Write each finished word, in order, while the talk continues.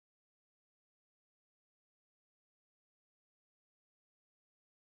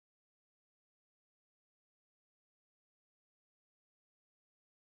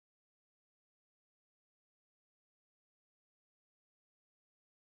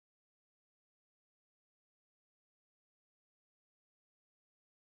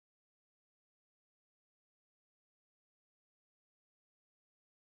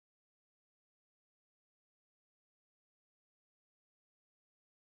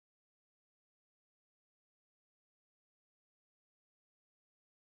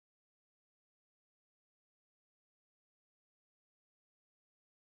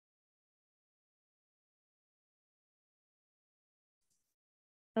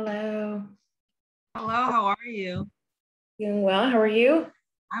Hello. Hello, how are you? Doing well. How are you?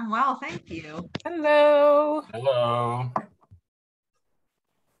 I'm well, thank you. Hello. Hello.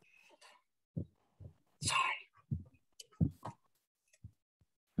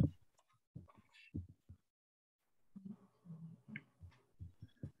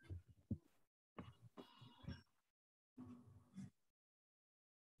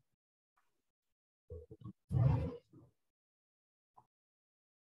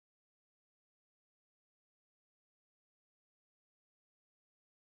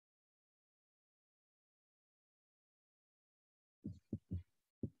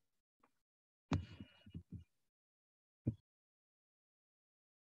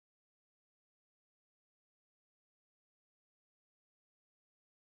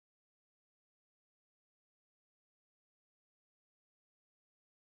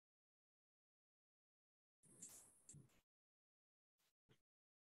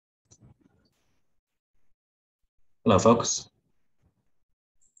 Hello, folks.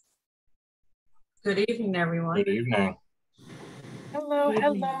 Good evening, everyone. Good evening. Hello, Good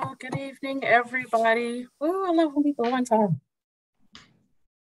evening. hello. Good evening, everybody. Ooh, I love when we go one time.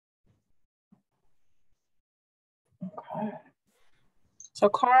 Okay. So,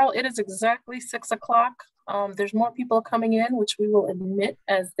 Carl, it is exactly 6 o'clock. There's more people coming in, which we will admit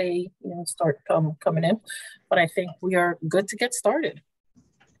as they, start coming in. But I think we are good to get started.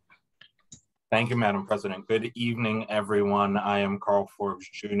 Thank you, Madam President. Good evening, everyone. I am Carl Forbes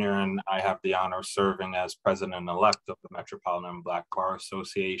Jr., and I have the honor of serving as President-elect of the Metropolitan Black Bar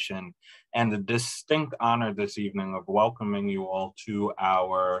Association, and the distinct honor this evening of welcoming you all to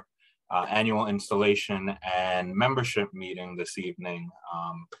our annual installation and membership meeting this evening.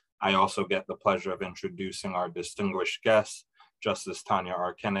 I also get the pleasure of introducing our distinguished guests, Justice Tanya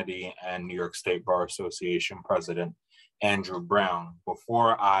R. Kennedy and New York State Bar Association President Andrew Brown.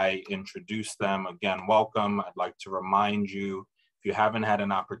 Before I introduce them, again, welcome. I'd like to remind you, if you haven't had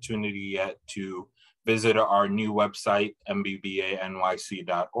an opportunity yet, to visit our new website,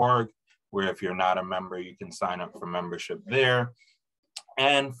 MBBANYC.org, where if you're not a member, you can sign up for membership there.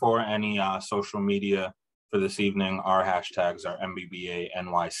 And for any social media for this evening, our hashtags are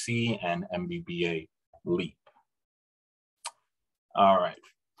MBBANYC and MBBALEAP. All right.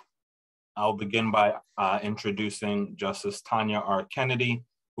 I'll begin by introducing Justice Tanya R. Kennedy,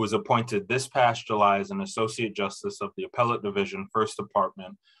 who was appointed this past July as an Associate Justice of the Appellate Division, First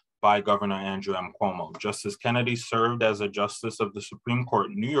Department, by Governor Andrew M. Cuomo. Justice Kennedy served as a Justice of the Supreme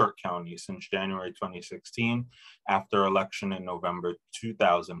Court, New York County, since January 2016, after election in November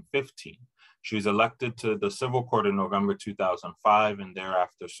 2015. She was elected to the Civil Court in November 2005, and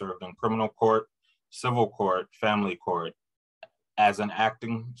thereafter served in Criminal Court, Civil Court, Family Court, as an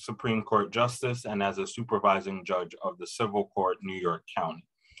acting Supreme Court Justice and as a supervising judge of the Civil Court, New York County.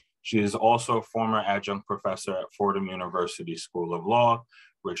 She is also a former adjunct professor at Fordham University School of Law,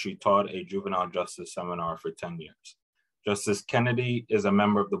 where she taught a juvenile justice seminar for 10 years. Justice Kennedy is a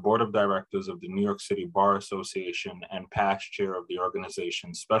member of the Board of Directors of the New York City Bar Association and past chair of the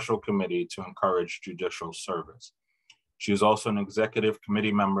organization's Special Committee to Encourage Judicial Service. She is also an executive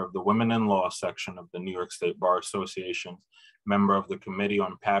committee member of the Women in Law section of the New York State Bar Association, member of the Committee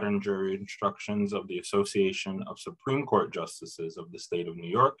on Pattern Jury Instructions of the Association of Supreme Court Justices of the State of New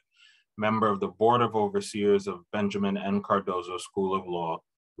York, member of the Board of Overseers of Benjamin N. Cardozo School of Law,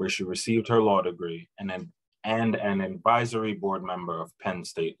 where she received her law degree, and an advisory board member of Penn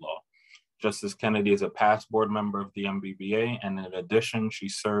State Law. Justice Kennedy is a past board member of the MBBA, and in addition, she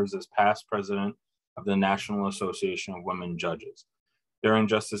serves as past president of the National Association of Women Judges. During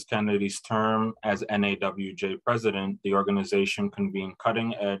Justice Kennedy's term as NAWJ president, the organization convened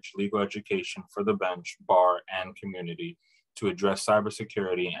cutting-edge legal education for the bench, bar, and community to address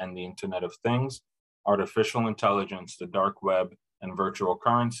cybersecurity and the Internet of Things, artificial intelligence, the dark web, and virtual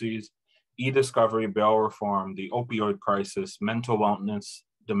currencies, e-discovery, bail reform, the opioid crisis, mental wellness,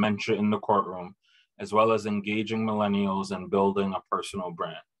 dementia in the courtroom, as well as engaging millennials and building a personal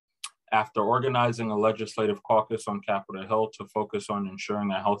brand. After organizing a legislative caucus on Capitol Hill to focus on ensuring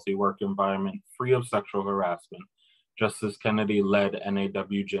a healthy work environment free of sexual harassment, Justice Kennedy led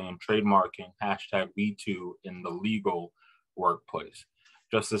NAWJ in trademarking #Me2 in the legal workplace.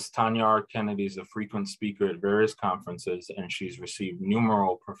 Justice Tanya R. Kennedy is a frequent speaker at various conferences, and she's received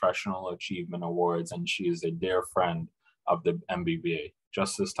numerous professional achievement awards, and she is a dear friend of the MBBA.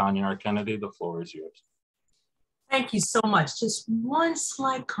 Justice Tanya R. Kennedy, the floor is yours. Thank you so much. Just one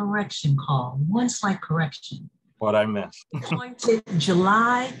slight correction, Carl, one slight correction. What I missed. Appointed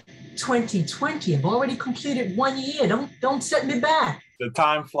July 2020. I've already completed 1 year. Don't set me back. The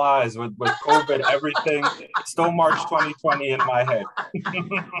time flies with COVID, everything. It's still March 2020 in my head.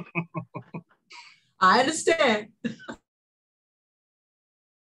 I understand.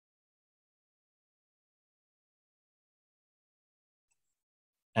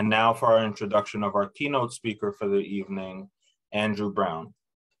 And now for our introduction of our keynote speaker for the evening, Andrew Brown.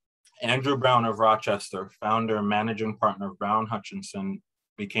 Andrew Brown of Rochester, founder and managing partner of Brown Hutchinson,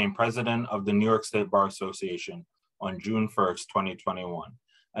 became president of the New York State Bar Association on June 1st, 2021.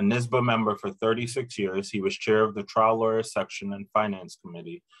 A NYSBA member for 36 years, he was chair of the Trial Lawyers Section and Finance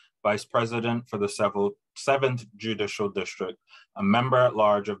Committee, vice president for the 7th Judicial District, a member at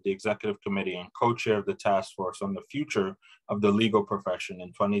large of the Executive Committee, and co-chair of the task force on the future of the legal profession in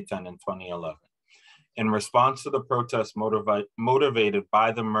 2010 and 2011. In response to the protests motivated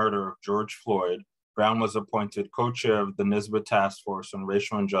by the murder of George Floyd, Brown was appointed co-chair of the NYSBA Task Force on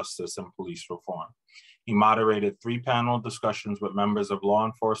Racial Injustice and Police Reform. He moderated 3 panel discussions with members of law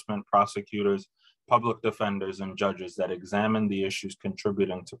enforcement, prosecutors, public defenders, and judges that examined the issues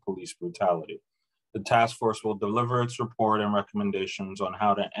contributing to police brutality. The task force will deliver its report and recommendations on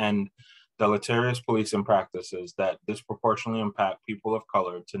how to end deleterious policing practices that disproportionately impact people of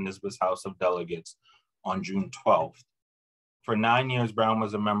color to NYSBA's House of Delegates on June 12th. For 9 years, Brown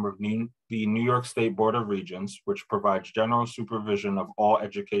was a member of the New York State Board of Regents, which provides general supervision of all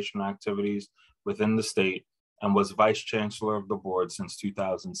educational activities within the state, and was vice chancellor of the board since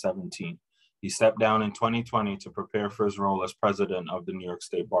 2017. He stepped down in 2020 to prepare for his role as president of the New York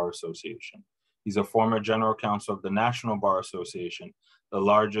State Bar Association. He's a former general counsel of the National Bar Association, the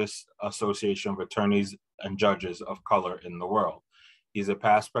largest association of attorneys and judges of color in the world. He's a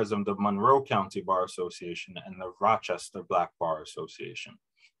past president of Monroe County Bar Association and the Rochester Black Bar Association.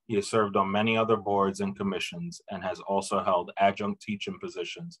 He has served on many other boards and commissions and has also held adjunct teaching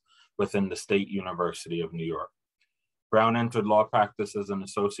positions within the State University of New York. Brown entered law practice as an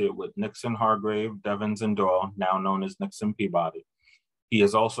associate with Nixon Hargrave, Devins and Doyle, now known as Nixon Peabody. He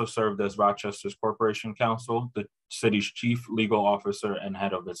has also served as Rochester's Corporation Counsel, the city's chief legal officer, and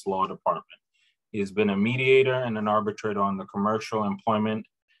head of its law department. He has been a mediator and an arbitrator on the commercial, employment,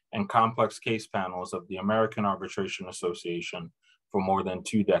 and complex case panels of the American Arbitration Association for more than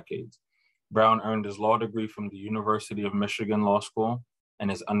 2 decades. Brown earned his law degree from the University of Michigan Law School and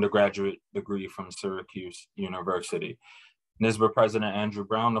his undergraduate degree from Syracuse University. NYSBA President Andrew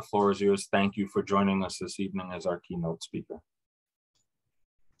Brown, the floor is yours. Thank you for joining us this evening as our keynote speaker.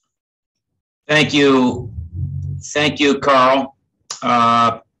 Thank you. Thank you, Carl.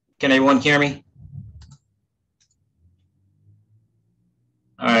 Can everyone hear me?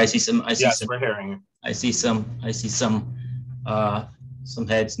 All right, I see some. Yes, we're hearing you. I see some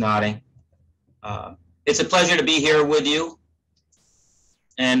heads nodding. It's a pleasure to be here with you,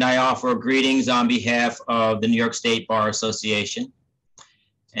 and I offer greetings on behalf of the New York State Bar Association.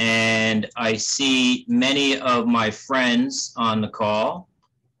 And I see many of my friends on the call,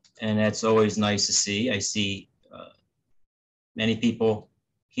 and that's always nice to see. I see many people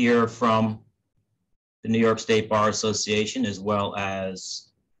here from the New York State Bar Association, as well as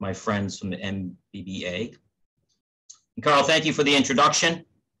my friends from the MBBA. And Carl, thank you for the introduction.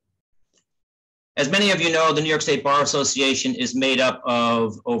 As many of you know, the New York State Bar Association is made up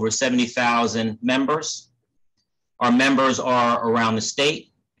of over 70,000 members. Our members are around the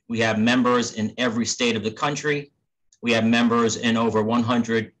state. We have members in every state of the country. We have members in over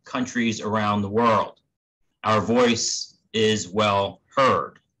 100 countries around the world. Our voice is well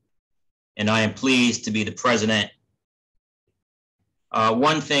heard, and I am pleased to be the president.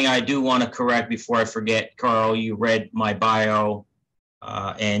 One thing I do want to correct before I forget, Carl, you read my bio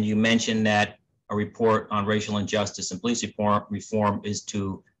and you mentioned that a report on racial injustice and police reform is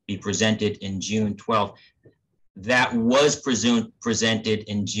to be presented in June 12th. That was presented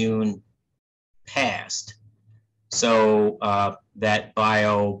in June past. So that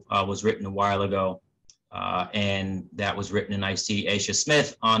bio was written a while ago, and that was written, and I see Aisha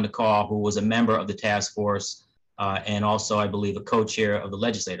Smith on the call, who was a member of the task force, and also, I believe, a co-chair of the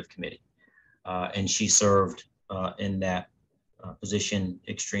legislative committee. And she served in that position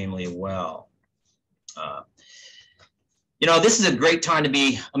extremely well. You know, this is a great time to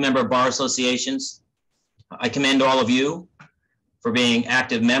be a member of bar associations. I commend all of you for being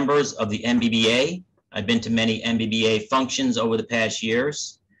active members of the MBBA. I've been to many MBBA functions over the past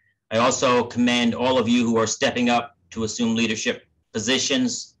years. I also commend all of you who are stepping up to assume leadership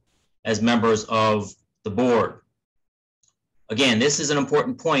positions as members of the board. Again, this is an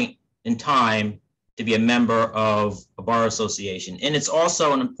important point in time to be a member of a bar association. And it's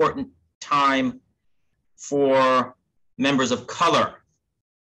also an important time for members of color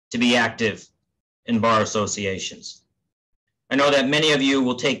to be active in bar associations. I know that many of you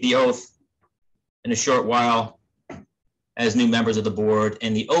will take the oath in a short while as new members of the board,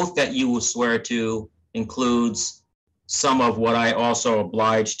 and the oath that you will swear to includes some of what I also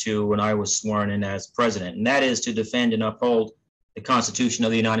obliged to when I was sworn in as president, and that is to defend and uphold the Constitution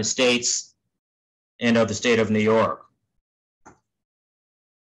of the United States and of the state of New York.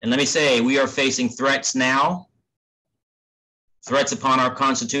 And let me say, we are facing threats now, threats upon our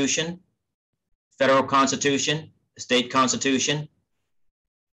Constitution, federal Constitution, the state Constitution,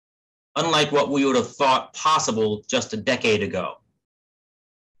 unlike what we would have thought possible just a decade ago.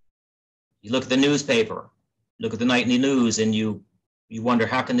 You look at the newspaper, look at the nightly news, and you wonder,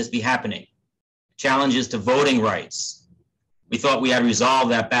 how can this be happening? Challenges to voting rights. We thought we had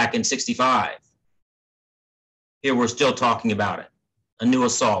resolved that back in '65. Here we're still talking about it. A new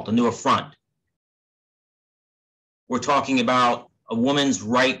assault, a new affront. We're talking about a woman's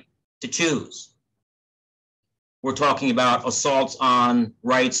right to choose. We're talking about assaults on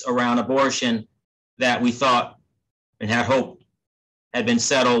rights around abortion that we thought and had hoped had been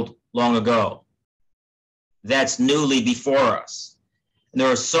settled long ago. That's newly before us. And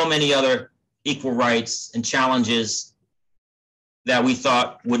there are so many other equal rights and challenges that we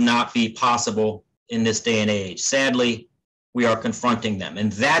thought would not be possible in this day and age. Sadly, we are confronting them.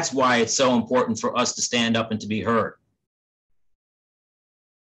 And that's why it's so important for us to stand up and to be heard.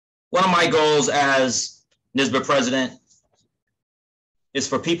 One of my goals as NYSBA president is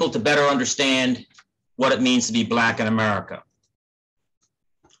for people to better understand what it means to be Black in America.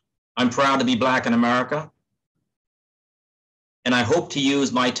 I'm proud to be Black in America, and I hope to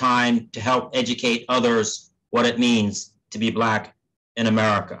use my time to help educate others what it means to be Black in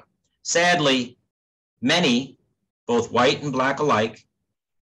America. Sadly, many, both white and Black alike,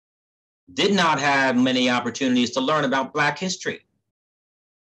 did not have many opportunities to learn about Black history.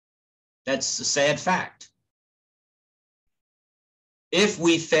 That's a sad fact. If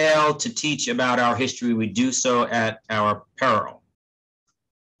we fail to teach about our history, we do so at our peril.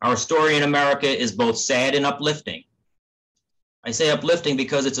 Our story in America is both sad and uplifting. I say uplifting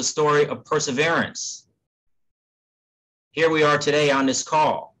because it's a story of perseverance. Here we are today on this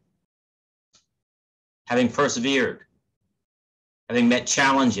call, having persevered, having met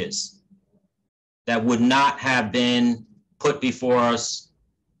challenges that would not have been put before us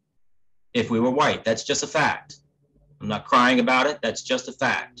if we were white. That's just a fact. I'm not crying about it. That's just a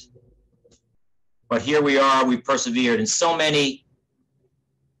fact. But here we are, we persevered, and so many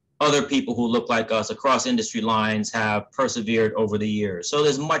other people who look like us across industry lines have persevered over the years. So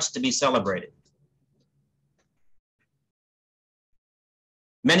there's much to be celebrated.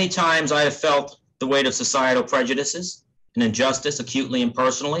 Many times I have felt the weight of societal prejudices and injustice acutely and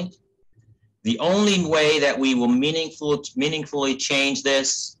personally. The only way that we will meaningfully change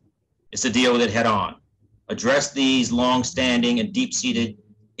this is to deal with it head on. Address these long-standing and deep-seated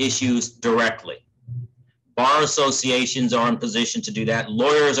issues directly. Bar associations are in position to do that.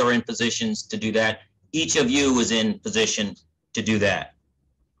 Lawyers are in positions to do that. Each of you is in position to do that.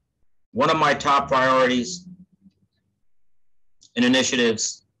 One of my top priorities and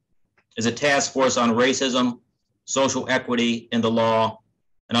initiatives is a task force on racism, social equity in the law,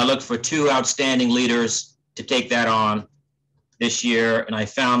 and I look for two outstanding leaders to take that on this year, and I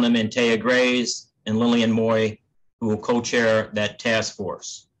found them in Taya Grays and Lillian Moy, who will co-chair that task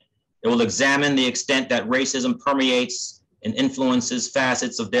force. It will examine the extent that racism permeates and influences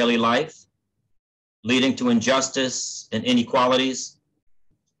facets of daily life, leading to injustice and inequalities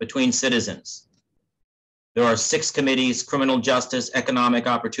between citizens. There are 6 committees: criminal justice, economic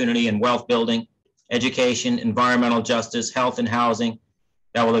opportunity and wealth building, education, environmental justice, health and housing,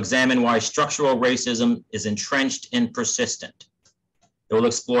 that will examine why structural racism is entrenched and persistent. It will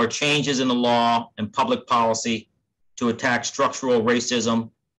explore changes in the law and public policy to attack structural racism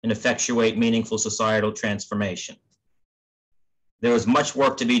and effectuate meaningful societal transformation. There is much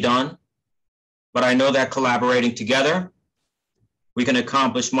work to be done, but I know that collaborating together, we can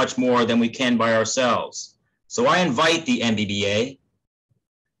accomplish much more than we can by ourselves. So I invite the MBBA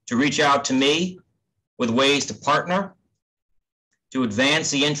to reach out to me with ways to partner, to advance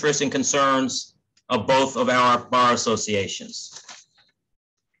the interests and concerns of both of our bar associations.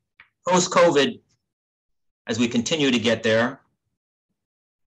 Post-COVID, as we continue to get there,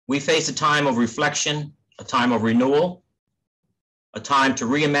 we face a time of reflection, a time of renewal, a time to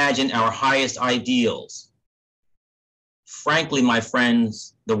reimagine our highest ideals. Frankly, my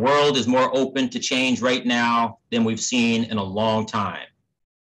friends, the world is more open to change right now than we've seen in a long time.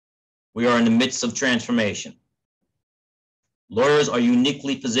 We are in the midst of transformation. Lawyers are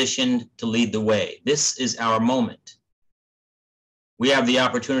uniquely positioned to lead the way. This is our moment. We have the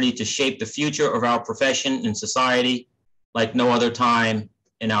opportunity to shape the future of our profession and society like no other time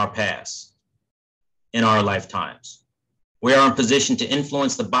in our past, in our lifetimes. We are in position to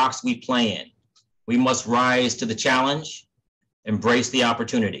influence the box we play in. We must rise to the challenge, embrace the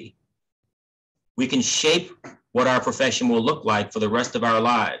opportunity. We can shape what our profession will look like for the rest of our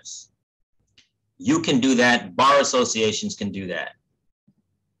lives. You can do that. Bar associations can do that.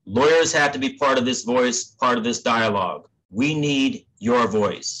 Lawyers have to be part of this voice, part of this dialogue. We need your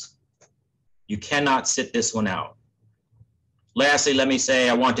voice. You cannot sit this one out. Lastly, let me say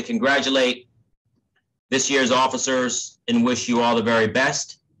I want to congratulate this year's officers and wish you all the very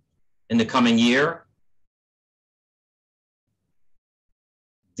best in the coming year.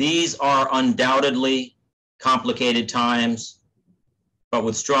 These are undoubtedly complicated times, but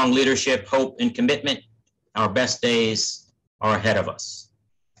with strong leadership, hope, and commitment, our best days are ahead of us.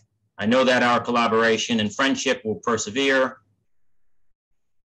 I know that our collaboration and friendship will persevere,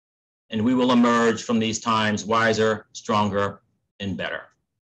 and we will emerge from these times wiser, stronger, and better.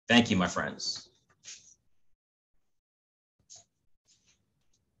 Thank you, my friends.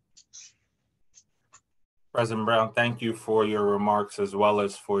 President Brown, thank you for your remarks as well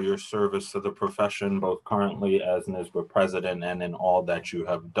as for your service to the profession, both currently as NYSBA president and in all that you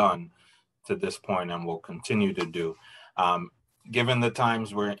have done to this point and will continue to do. Given the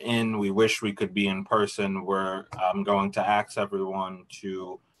times we're in, we wish we could be in person. We're going to ask everyone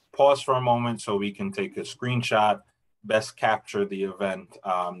to pause for a moment so we can take a screenshot, best capture the event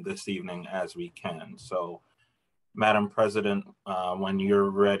this evening as we can. So, Madam President, when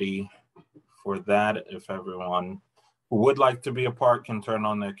you're ready for that, if everyone who would like to be a part can turn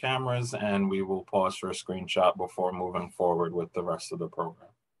on their cameras, and we will pause for a screenshot before moving forward with the rest of the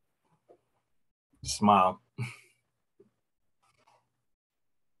program. Smile.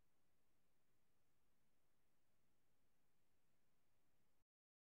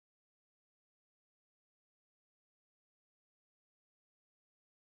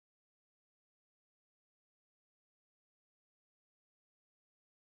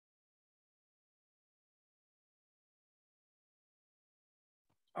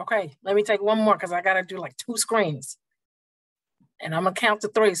 Okay, let me take one more because I got to do like 2 screens. And I'm going to count to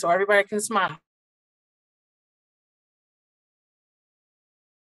 3 so everybody can smile.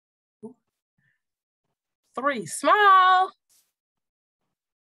 3, smile.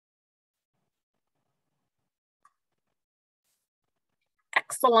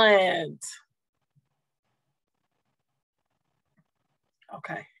 Excellent.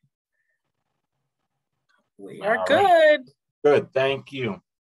 Okay. We are good. Good, thank you.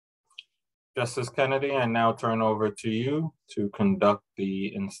 Justice Kennedy, I now turn over to you to conduct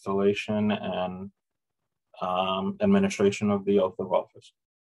the installation and administration of the oath of office.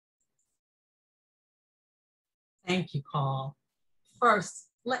 Thank you, Carl. First,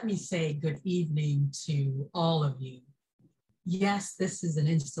 let me say good evening to all of you. Yes, this is an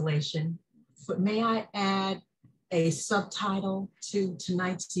installation, but may I add a subtitle to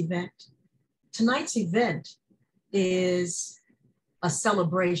tonight's event? Tonight's event is a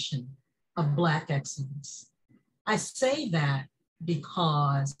celebration of Black excellence. I say that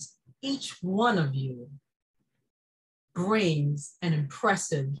because each one of you brings an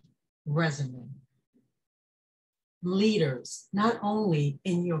impressive resume. Leaders, not only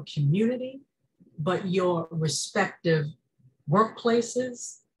in your community, but your respective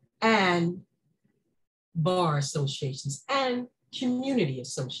workplaces and bar associations and community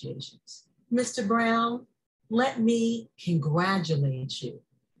associations. Mr. Brown, let me congratulate you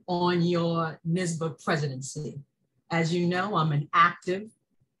on your NYSBA presidency. As you know, I'm an active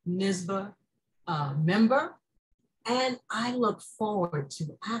NYSBA member, and I look forward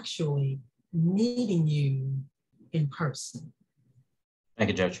to actually meeting you in person. Thank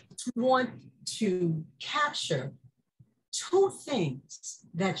you, Judge. I want to capture 2 things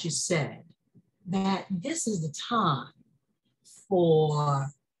that you said, that this is the time for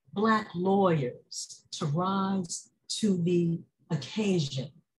Black lawyers to rise to the occasion,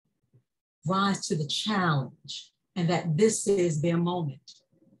 rise to the challenge, and that this is their moment.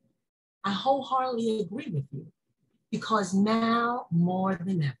 I wholeheartedly agree with you, because now more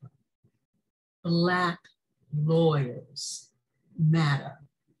than ever, Black lawyers matter.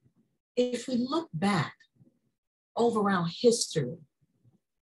 If we look back over our history,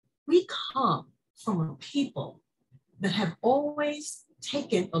 we come from a people that have always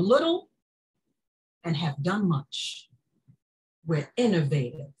taken a little and have done much. We're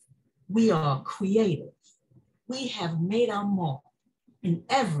innovative. We are creative. We have made our mark in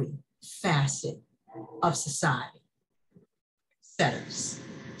every facet of society. setters.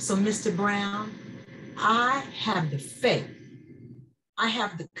 So, Mr. Brown, I have the faith, I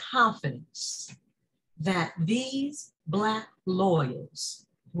have the confidence that these Black lawyers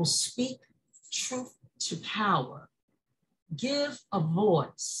will speak truth to power, give a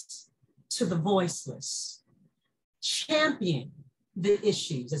voice to the voiceless, champion the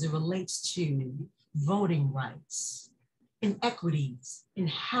issues as it relates to voting rights, inequities in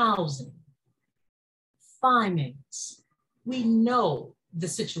housing, finance. We know the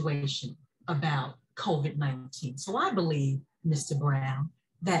situation about COVID-19. So I believe, Mr. Brown,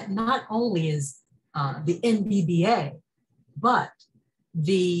 that not only is the MBBA, but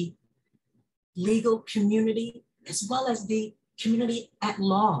the legal community, as well as the community at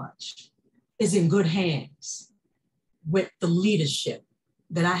large, is in good hands with the leadership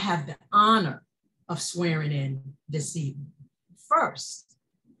that I have the honor of swearing in this evening. First,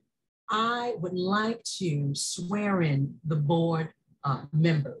 I would like to swear in the board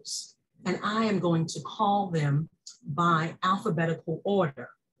members, and I am going to call them by alphabetical order.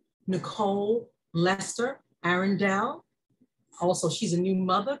 Nicole Lester Arundel, also she's a new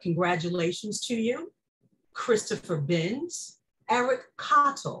mother, congratulations to you. Christopher Benz, Eric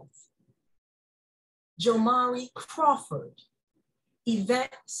Cottle, Jomari Crawford,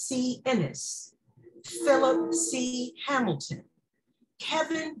 Yvette C. Ennis, Philip C. Hamilton,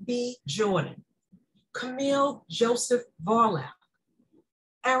 Kevin B. Jordan, Camille Joseph Varlap,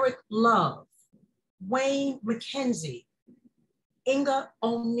 Eric Love, Wayne McKenzie, Inga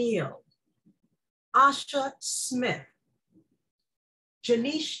O'Neill, Asha Smith,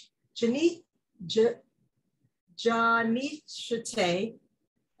 Janice Shate,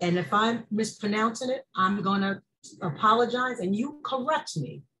 and if I'm mispronouncing it, I'm gonna apologize and you correct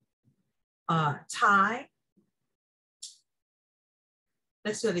me. Ty,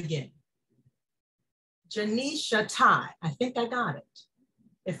 let's do it again. Janisha Ty, I think I got it.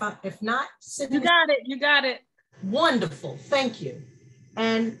 If not, Sydney. You got it. Wonderful, thank you.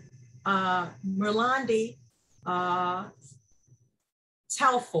 And Merlandi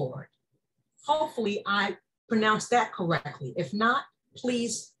Telford, hopefully I pronounced that correctly. If not,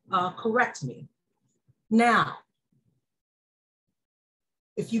 please correct me. Now,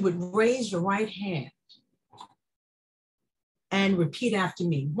 if you would raise your right hand and repeat after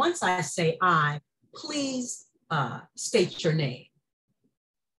me. Once I say I, please state your name.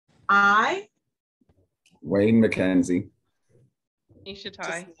 I, Wayne McKenzie, Nisha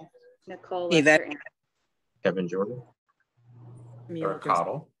Tai. Nicole Yvette. Lester. Kevin Jordan, Eric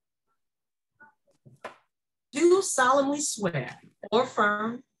Cottle, do solemnly swear or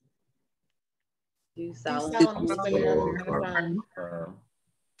affirm Do solemnly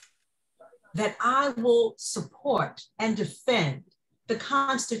that I will support and defend the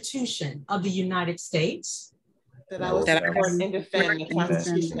Constitution of the United States, That I will support and defend the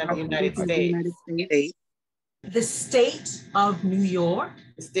Constitution of the United States, the state of New York,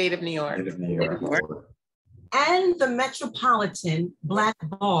 the state of New York, and the Metropolitan Black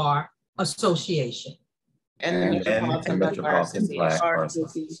Bar Association, and the Metropolitan Black Bar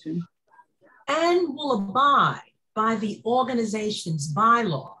Association, and will abide by the organization's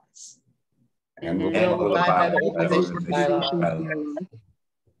bylaws, and will will abide by the organization's bylaws,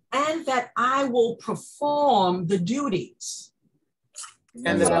 and that I will perform the duties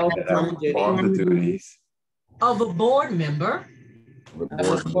and that I will perform the duties of a board member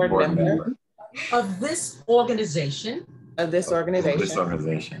of a board member of this organization of this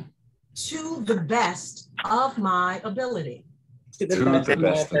organization to the best of my ability. to the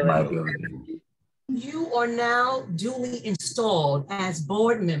best of my ability. You are now duly installed as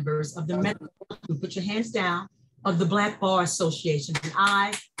board members of the Metropolitan, put your hands down, of the Black Bar Association, and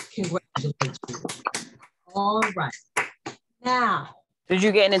I congratulate you. All right. Now, Did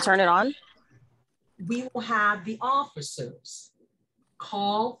you get in and turn it on? we will have the officers.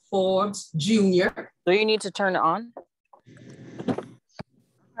 Carl Forbes Jr. Do you need to turn it on?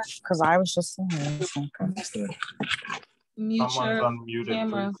 Because I was just saying. Mute someone's your unmuted,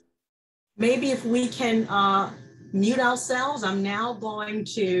 camera. please. Maybe if we can mute ourselves, I'm now going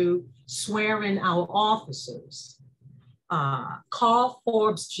to swear in our officers. Carl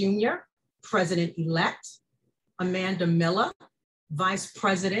Forbes Jr., President-elect. Amanda Miller, Vice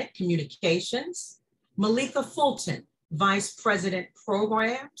President, Communications. Malika Fulton, Vice President,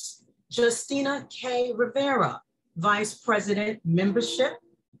 Programs. Justina K. Rivera, Vice President, Membership.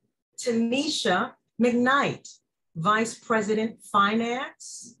 Tanisha McKnight, Vice President,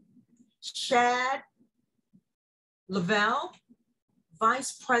 Finance. Shad Lavelle,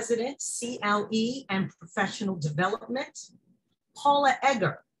 Vice President, CLE and Professional Development. Paula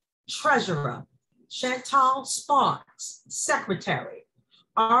Egger, Treasurer, Chantal Sparks, Secretary.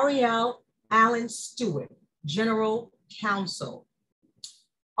 Ariel Allen Stewart, General Counsel.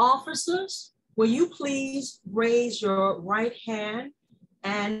 Officers, will you please raise your right hand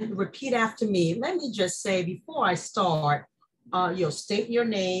and repeat after me? Let me just say before I start, you'll state your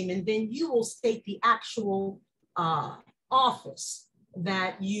name and then you will state the actual office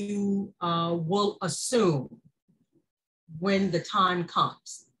that you will assume when the time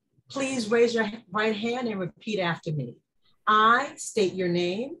comes. Please raise your right hand and repeat after me. I state your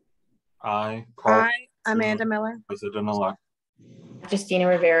name. I, Carl, Amanda Miller. President-elect. Justina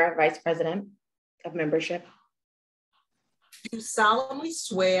Rivera, Vice President of Membership. Do solemnly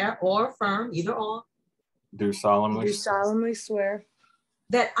swear or affirm, either or, Do solemnly Swear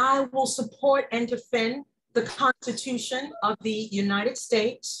that I will support and defend the Constitution of the United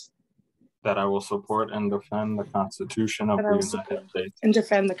States that I will support and defend the Constitution of the United States, and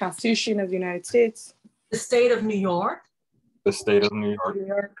defend the Constitution of the United States, the state of New York, the state of New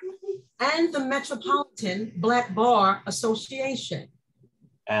York, and the Metropolitan Black Bar Association,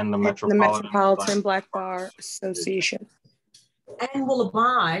 and the Metropolitan Black Bar Association, and will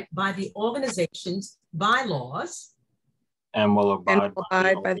abide by the organization's bylaws, and will abide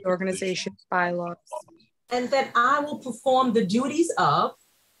by the organization's bylaws, and that I will perform the duties of,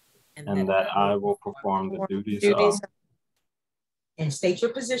 and that I will perform the duties of and state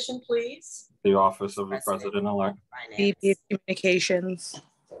your position, please. the office of the President-elect. VP of Communications.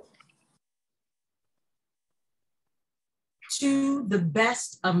 To the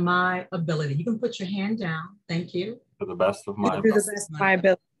best of my ability. You can put your hand down. Thank you. To the best of my To the best of my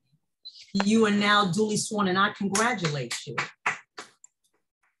ability. You are now duly sworn and I congratulate you.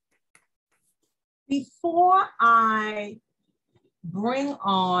 Before I bring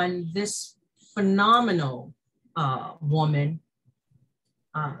on this phenomenal woman,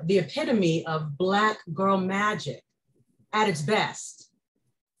 the epitome of Black girl magic at its best,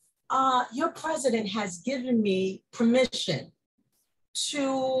 your president has given me permission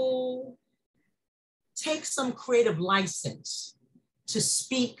to take some creative license to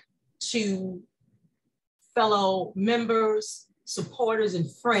speak to fellow members, supporters, and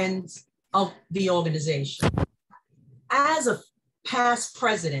friends of the organization. As a past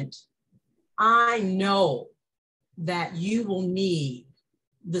president, I know that you will need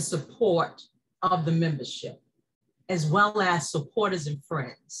the support of the membership, as well as supporters and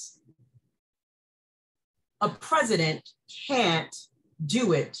friends. A president can't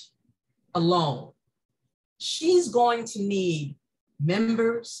do it alone. She's going to need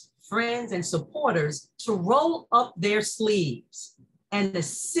members, friends, and supporters to roll up their sleeves and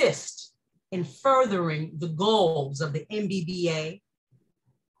assist in furthering the goals of the MBBA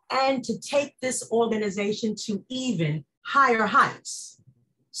and to take this organization to even higher heights.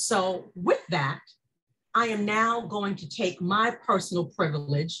 So with that, I am now going to take my personal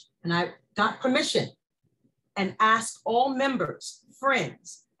privilege, and I got permission, and ask all members,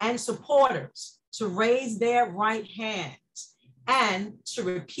 friends, and supporters to raise their right hands and to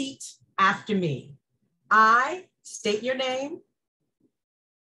repeat after me. I state your name.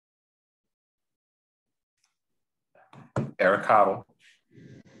 Eric Cottle.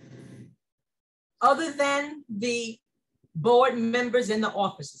 Other than the board members in the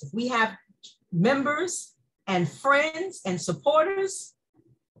offices, if we have members and friends and supporters,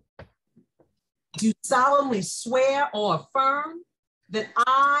 do solemnly swear or affirm that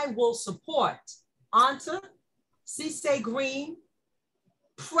I will support Anta Cisse Green,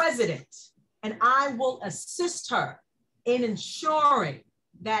 President, and I will assist her in ensuring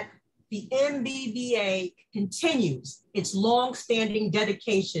that the MBBA continues its longstanding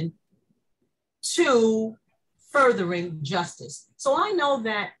dedication to furthering justice. So I know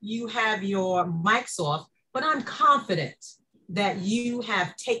that you have your mics off, but I'm confident that you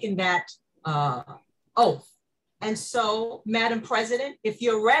have taken that oath. And so, Madam President, if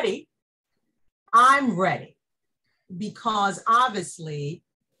you're ready, I'm ready, because obviously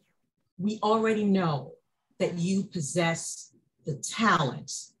we already know that you possess the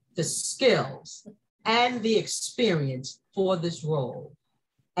talents, the skills, and the experience for this role.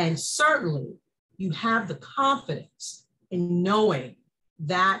 And certainly you have the confidence in knowing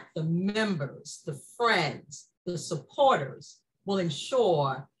that the members, the friends, the supporters will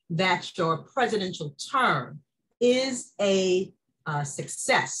ensure that your presidential term is a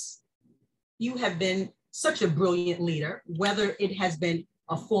success. You have been such a brilliant leader, whether it has been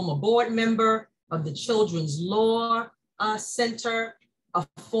a former board member of the Children's Law Center, a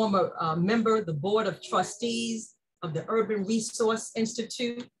former member of the Board of Trustees of the Urban Resource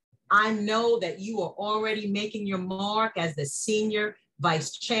Institute. I know that you are already making your mark as the Senior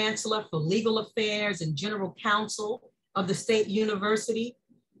Vice Chancellor for Legal Affairs and General Counsel of the State University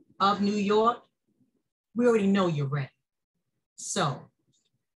of New York. We already know you're ready. So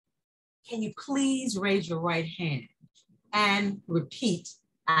can you please raise your right hand and repeat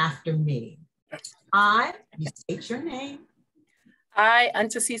after me? I, you state your name. I,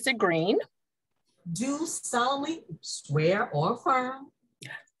 Antecisa Green, Do solemnly swear or affirm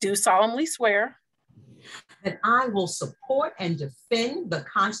do solemnly swear that I will support and defend the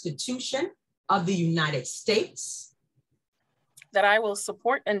Constitution of the United States, that I will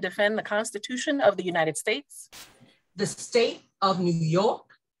support and defend the Constitution of the United States, the state of New York,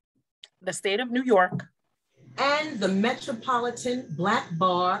 the state of New York, and the Metropolitan Black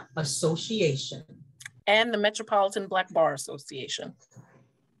Bar Association. and the Metropolitan Black Bar Association.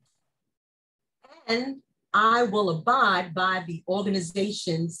 And I will abide by the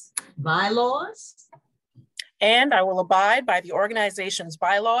organization's bylaws, And I will abide by the organization's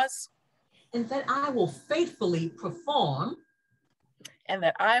bylaws, and that I will faithfully perform and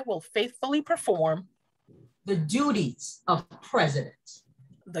that I will faithfully perform the duties of president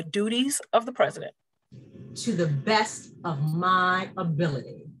the duties of the president to the best of my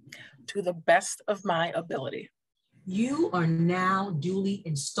ability. to the best of my ability. You are now duly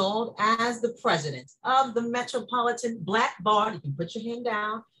installed as the president of the Metropolitan Black Bar, you can put your hand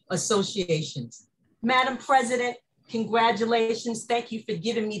down, associations. Madam President, congratulations. Thank you for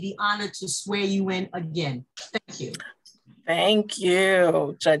giving me the honor to swear you in again. Thank you. Thank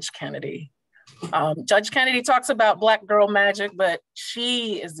you, Judge Kennedy. Judge Kennedy talks about Black girl magic, but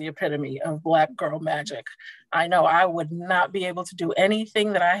she is the epitome of Black girl magic. I know I would not be able to do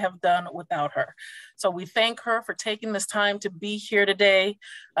anything that I have done without her. So we thank her for taking this time to be here today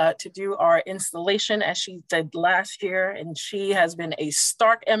to do our installation as she did last year. And she has been a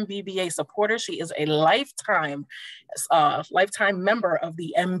stark MBBA supporter. She is a lifetime member of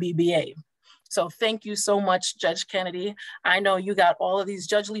the MBBA. So thank you so much, Judge Kennedy. I know you got all of these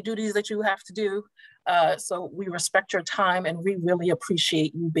judgely duties that you have to do. So we respect your time and we really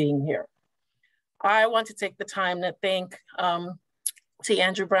appreciate you being here. I want to take the time to thank T.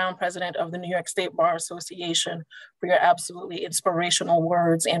 Andrew Brown, President of the New York State Bar Association, for your absolutely inspirational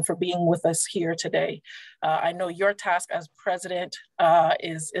words and for being with us here today. I know your task as president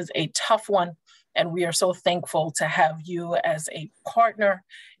is a tough one, and we are so thankful to have you as a partner,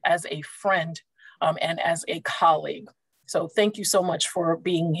 as a friend, and as a colleague. So thank you so much for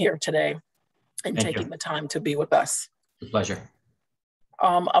being here today and taking the time to be with us. It's a pleasure.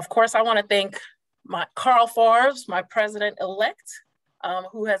 Of course, I want to thank Carl Forbes, my president-elect,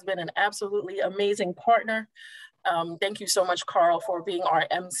 who has been an absolutely amazing partner. Thank you so much, Carl, for being our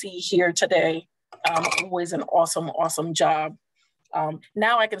MC here today. Always an awesome, awesome job.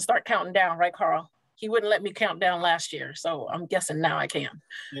 Now I can start counting down, right, Carl? He wouldn't let me count down last year, so I'm guessing now I can.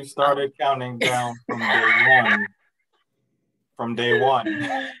 You started counting down from day one. From day one.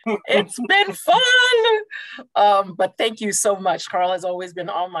 It's been fun. But thank you so much. Carl has always been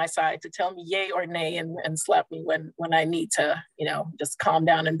on my side to tell me yay or nay and slap me when I need to, just calm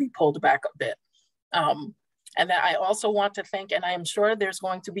down and be pulled back a bit. And that I also want to thank, and I am sure there's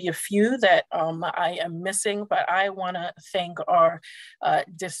going to be a few that I am missing, but I want to thank our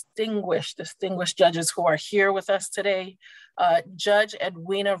distinguished judges who are here with us today. Judge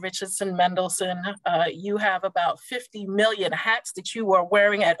Edwina Richardson Mendelson, you have about 50 million hats that you are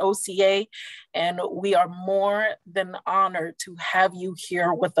wearing at OCA, and we are more than honored to have you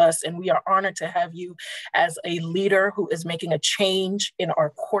here with us, and we are honored to have you as a leader who is making a change in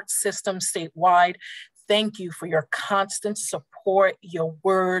our court system statewide. Thank you for your constant support, your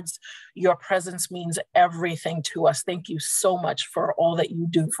words, your presence means everything to us. Thank you so much for all that you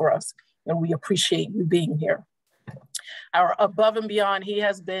do for us, and we appreciate you being here. Our above and beyond, he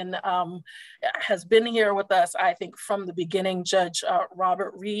has been here with us, I think, from the beginning, Judge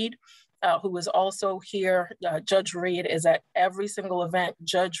Robert Reed, who is also here. Judge Reed is at every single event.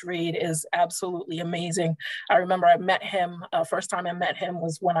 Judge Reed is absolutely amazing. I remember I met him, first time I met him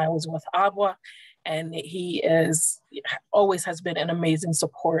was when I was with ABWA, and he always has been an amazing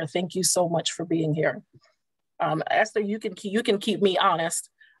supporter. Thank you so much for being here. Esther, you can keep me honest.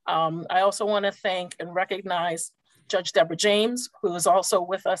 I also want to thank and recognize Judge Deborah James, who is also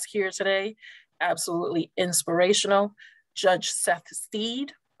with us here today. Absolutely inspirational. Judge Seth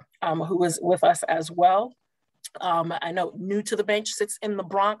Steed, who is with us as well. I know new to the bench, sits in the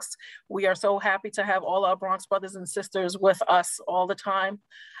Bronx. We are so happy to have all our Bronx brothers and sisters with us all the time.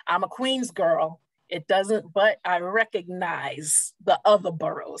 I'm a Queens girl. It doesn't, but I recognize the other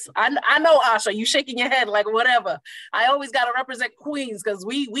boroughs. I know, Asha, you shaking your head like whatever. I always got to represent Queens because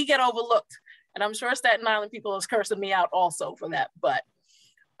we get overlooked. And I'm sure Staten Island people is cursing me out also for that, but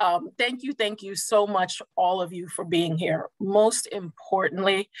Thank you so much, all of you, for being here. Most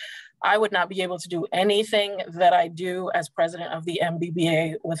importantly, I would not be able to do anything that I do as president of the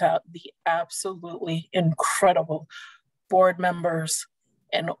MBBA without the absolutely incredible board members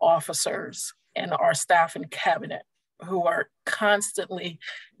and officers and our staff and cabinet who are constantly,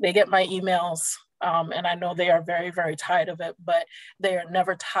 they get my emails, and I know they are very, very tired of it, but they are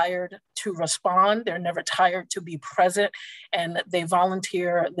never tired to respond. They're never tired to be present, and they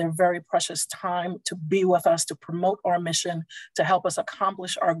volunteer their very precious time to be with us, to promote our mission, to help us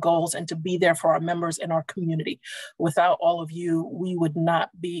accomplish our goals, and to be there for our members in our community. Without all of you, we would not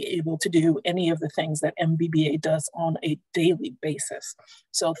be able to do any of the things that MBBA does on a daily basis.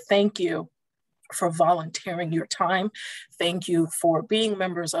 So thank you for volunteering your time. Thank you for being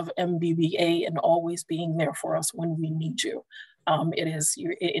members of MBBA and always being there for us when we need you.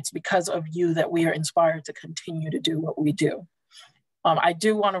 It's because of you that we are inspired to continue to do what we do. I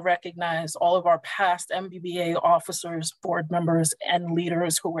do want to recognize all of our past MBBA officers, board members, and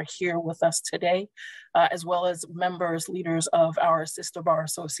leaders who are here with us today, as well as members, leaders of our sister bar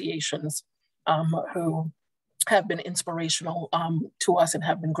associations who have been inspirational to us and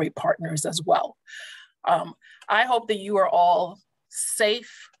have been great partners as well. I hope that you are all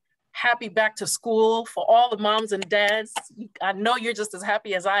safe, happy back to school. For all the moms and dads, I know you're just as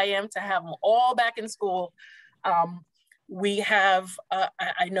happy as I am to have them all back in school. We have,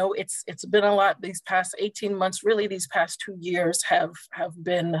 I know it's been a lot these past 18 months, really these past 2 years have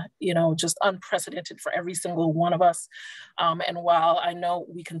been, just unprecedented for every single one of us. And while I know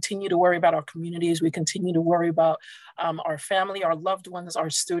we continue to worry about our communities, we continue to worry about our family, our loved ones, our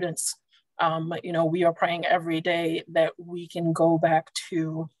students, we are praying every day that we can go back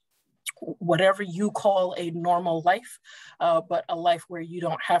to whatever you call a normal life, but a life where you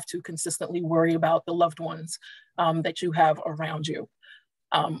don't have to consistently worry about the loved ones that you have around you.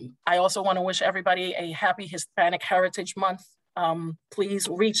 I also want to wish everybody a happy Hispanic Heritage Month. Please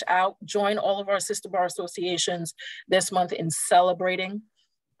reach out, join all of our sister bar associations this month in celebrating.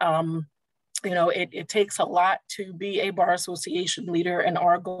 It takes a lot to be a bar association leader, and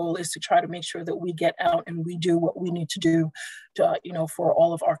our goal is to try to make sure that we get out and we do what we need to do to, for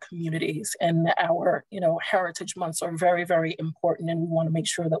all of our communities. And our, heritage months are very, very important, and we want to make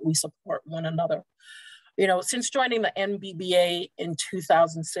sure that we support one another. Since joining the MBBA in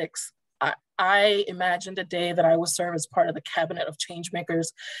 2006, I imagined a day that I would serve as part of the cabinet of changemakers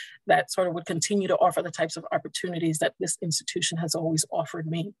that sort of would continue to offer the types of opportunities that this institution has always offered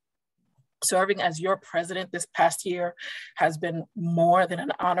me. Serving as your president this past year has been more than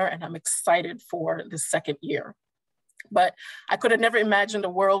an honor, and I'm excited for the second year. But I could have never imagined a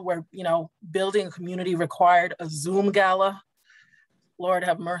world where, building a community required a Zoom gala. Lord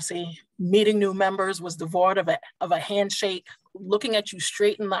have mercy. Meeting new members was devoid of a handshake, looking at you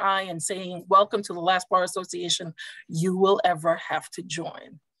straight in the eye and saying, welcome to the last bar association you will ever have to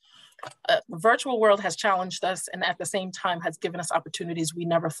join. The virtual world has challenged us, and at the same time has given us opportunities we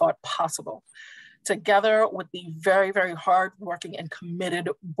never thought possible. Together with the very, very hardworking and committed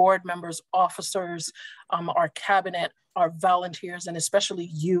board members, officers, our cabinet, our volunteers, and especially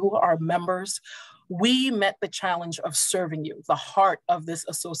you, our members, we met the challenge of serving you, the heart of this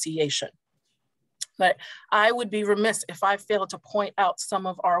association. But I would be remiss if I failed to point out some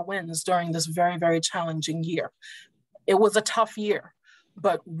of our wins during this very, very challenging year. It was a tough year,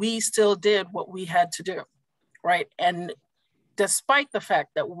 but we still did what we had to do, right? And despite the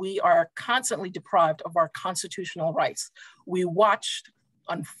fact that we are constantly deprived of our constitutional rights, we watched,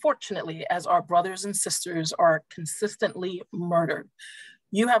 unfortunately, as our brothers and sisters are consistently murdered.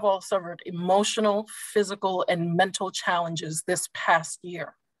 You have all suffered emotional, physical, and mental challenges this past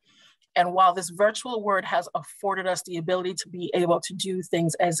year. And while this virtual world has afforded us the ability to be able to do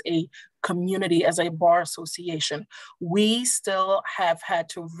things as a community, as a bar association, we still have had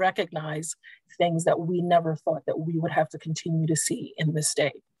to recognize things that we never thought that we would have to continue to see in this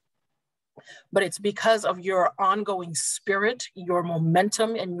day. But it's because of your ongoing spirit, your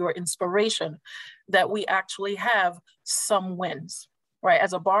momentum, and your inspiration that we actually have some wins. Right,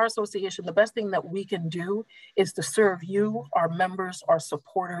 as a bar association, the best thing that we can do is to serve you, our members, our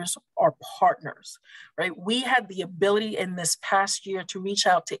supporters, our partners, right? We had the ability in this past year to reach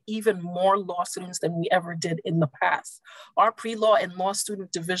out to even more law students than we ever did in the past. Our pre-law and law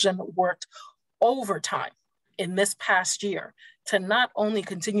student division worked overtime in this past year to not only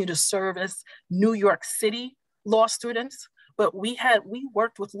continue to service New York City law students, but we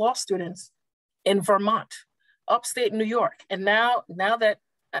worked with law students in Vermont, upstate New York. And now that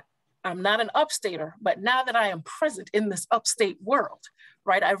I'm not an upstater, but now that I am present in this upstate world,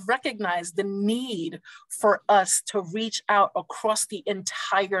 right, I've recognized the need for us to reach out across the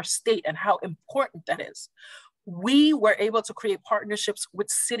entire state and how important that is. We were able to create partnerships with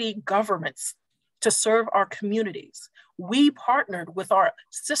city governments to serve our communities. We partnered with our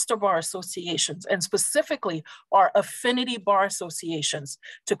sister bar associations and specifically our affinity bar associations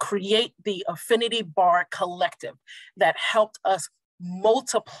to create the Affinity Bar Collective that helped us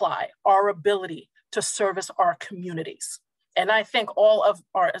multiply our ability to service our communities. And I thank all of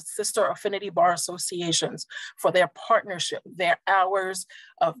our sister affinity bar associations for their partnership, their hours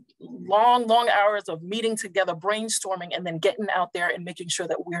of long hours of meeting together, brainstorming, and then getting out there and making sure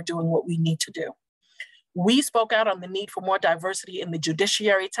that we're doing what we need to do. We spoke out on the need for more diversity in the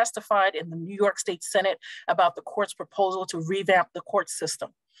judiciary, testified in the New York State Senate about the court's proposal to revamp the court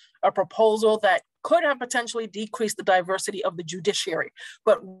system, a proposal that could have potentially decreased the diversity of the judiciary.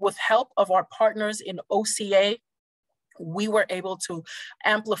 But with help of our partners in OCA, we were able to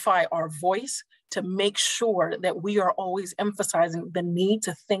amplify our voice to make sure that we are always emphasizing the need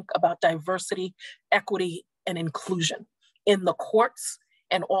to think about diversity, equity, and inclusion in the courts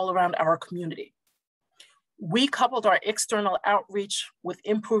and all around our community. We coupled our external outreach with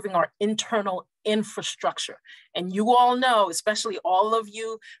improving our internal infrastructure. And you all know, especially all of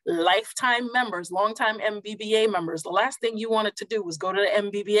you lifetime members, longtime MBBA members, the last thing you wanted to do was go to the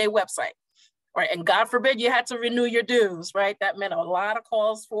MBBA website, right? And God forbid you had to renew your dues, right? That meant a lot of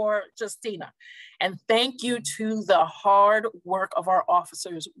calls for Justina. And thank you to the hard work of our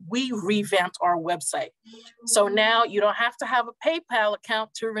officers. We revamped our website. So now you don't have to have a PayPal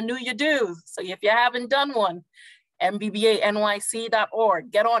account to renew your dues. So if you haven't done one, mbbaNYC.org,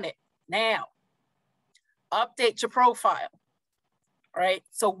 get on it now. Update your profile, right?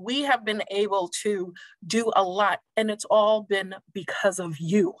 So we have been able to do a lot, and it's all been because of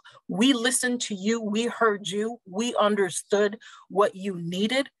you. We listened to you, we heard you, we understood what you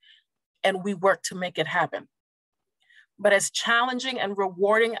needed, and we worked to make it happen. But as challenging and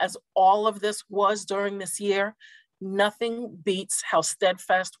rewarding as all of this was during this year, nothing beats how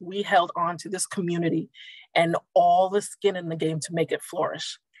steadfast we held on to this community and all the skin in the game to make it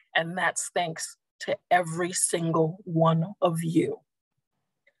flourish. And that's thanks to every single one of you.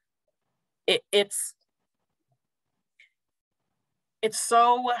 It's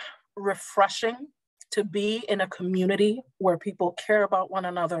so refreshing to be in a community where people care about one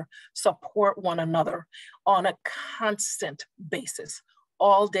another, support one another on a constant basis,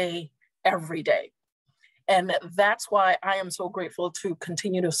 all day, every day. And that's why I am so grateful to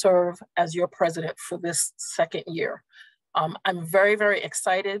continue to serve as your president for this second year. I'm very, very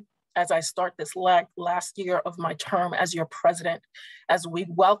excited as I start this last year of my term as your president, as we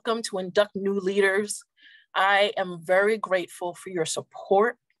welcome to induct new leaders. I am very grateful for your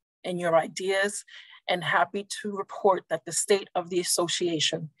support and your ideas, and happy to report that the state of the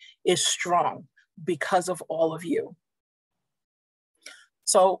association is strong because of all of you.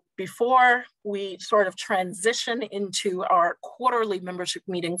 So before we sort of transition into our quarterly membership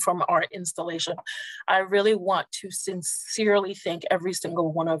meeting from our installation, I really want to sincerely thank every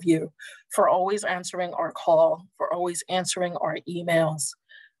single one of you for always answering our call, for always answering our emails,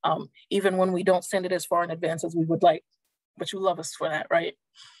 even when we don't send it as far in advance as we would like, but you love us for that, right?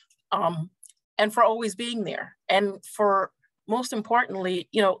 And for always being there. And for most importantly,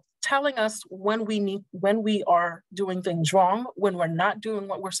 telling us when we are doing things wrong, when we're not doing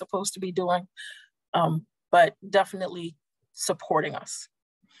what we're supposed to be doing, but definitely supporting us.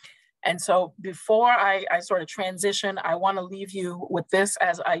 And so before I sort of transition, I want to leave you with this,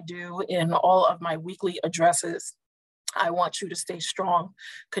 as I do in all of my weekly addresses. I want you to stay strong,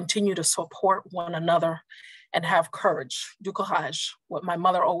 continue to support one another, and have courage, du courage, what my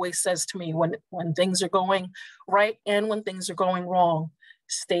mother always says to me when things are going right and when things are going wrong.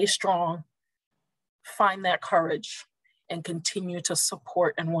 Stay strong, find that courage, and continue to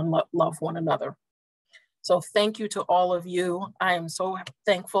support and love one another. So thank you to all of you. I am so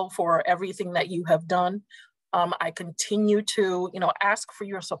thankful for everything that you have done. I continue to, ask for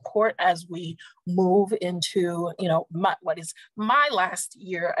your support as we move into, what is my last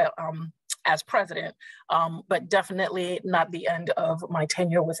year as president, but definitely not the end of my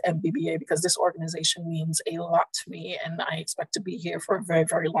tenure with MBBA, because this organization means a lot to me, and I expect to be here for a very,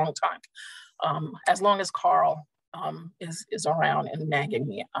 very long time. As long as Carl is around and nagging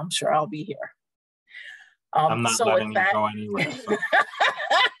me, I'm sure I'll be here. I'm not letting you go anywhere. So.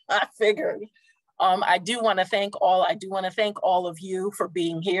 I figured. I do want to thank all of you for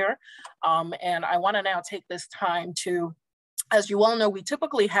being here. And I want to now take this time to, as you all know, we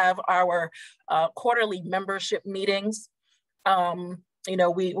typically have our quarterly membership meetings. you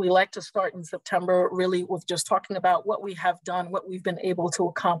know, we like to start in September really with just talking about what we have done, what we've been able to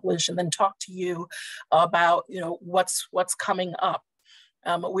accomplish, and then talk to you about, you know, what's coming up.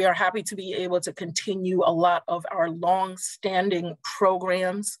 We are happy to be able to continue a lot of our long-standing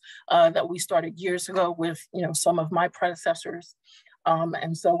programs that we started years ago with, you know, some of my predecessors.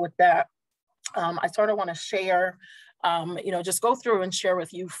 And so with that, I sort of want to share, you know, just go through and share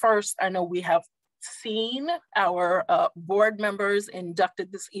with you first. I know we have seen our board members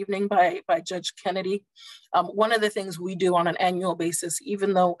inducted this evening by Judge Kennedy. One of the things we do on an annual basis,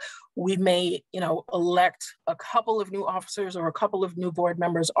 even though we may, you know, elect a couple of new officers or a couple of new board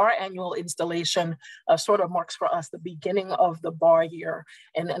members, our annual installation sort of marks for us the beginning of the bar year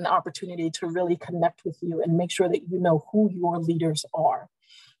and an opportunity to really connect with you and make sure that you know who your leaders are.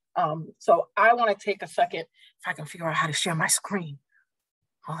 So I want to take a second, if I can figure out how to share my screen.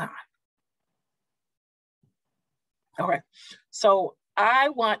 Hold on. Okay, so I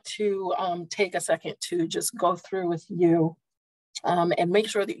want to take a second to just go through with you and make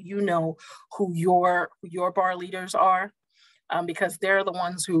sure that you know who your bar leaders are, because they're the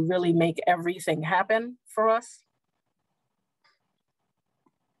ones who really make everything happen for us.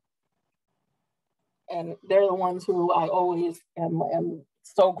 And they're the ones who I always am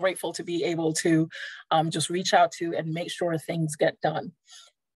so grateful to be able to just reach out to and make sure things get done.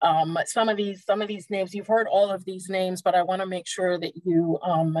 Some of these names, you've heard all of these names, but I want to make sure that you,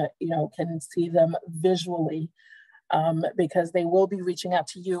 you know, can see them visually because they will be reaching out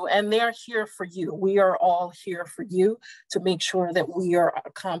to you and they're here for you. We are all here for you to make sure that we are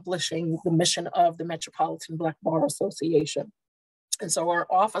accomplishing the mission of the Metropolitan Black Bar Association. And so our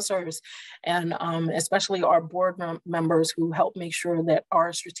officers and especially our board members who help make sure that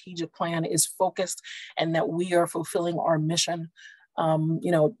our strategic plan is focused and that we are fulfilling our mission.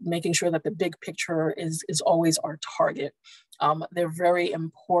 You know, making sure that the big picture is always our target. They're very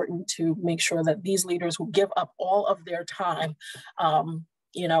important to make sure that these leaders who give up all of their time,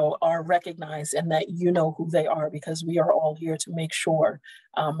 you know, are recognized and that you know who they are, because we are all here to make sure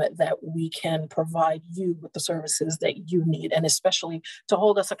that we can provide you with the services that you need, and especially to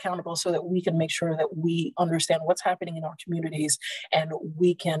hold us accountable so that we can make sure that we understand what's happening in our communities and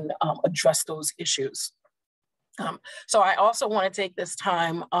we can address those issues. So I also want to take this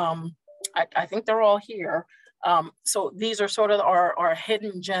time, I think they're all here. So these are sort of our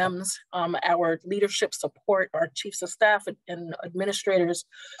hidden gems, our leadership support, our chiefs of staff and administrators.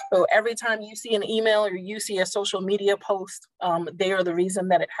 So every time you see an email or you see a social media post, they are the reason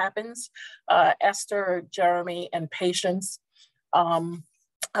that it happens. Esther, Jeremy, and Patience.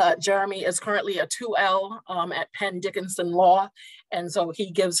 Jeremy is currently a 2L at Penn Dickinson Law. And so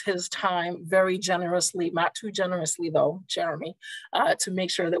he gives his time very generously, not too generously though, Jeremy, to make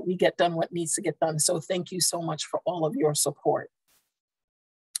sure that we get done what needs to get done. So thank you so much for all of your support.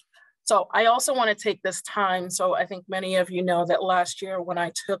 So I also want to take this time. So I think many of you know that last year when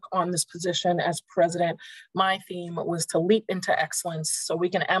I took on this position as president, my theme was to leap into excellence so we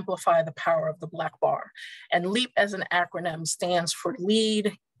can amplify the power of the Black Bar. And LEAP as an acronym stands for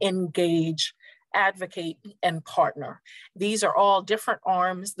lead, engage, advocate, and partner. These are all different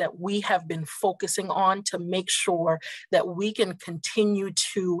arms that we have been focusing on to make sure that we can continue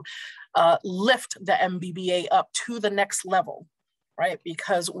to lift the MBBA up to the next level. Right?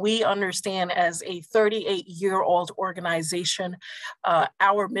 Because we understand as a 38-year-old organization,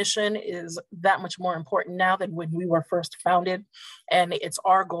 our mission is that much more important now than when we were first founded. And it's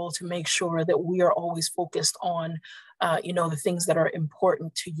our goal to make sure that we are always focused on, you know, the things that are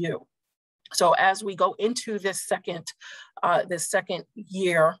important to you. So as we go into this second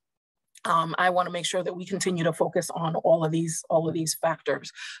year, I want to make sure that we continue to focus on all of these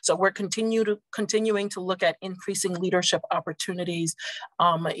factors. So we're continuing to look at increasing leadership opportunities,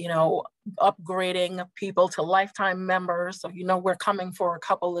 you know, upgrading people to lifetime members. So, you know, we're coming for a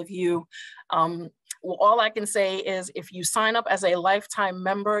couple of you. Well, all I can say is if you sign up as a lifetime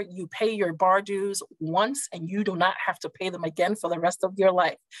member, you pay your bar dues once and you do not have to pay them again for the rest of your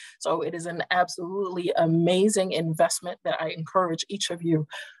life. So it is an absolutely amazing investment that I encourage each of you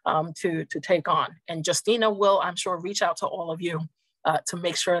to take on. And Justina will, I'm sure, reach out to all of you to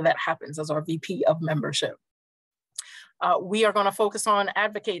make sure that happens as our VP of membership. We are going to focus on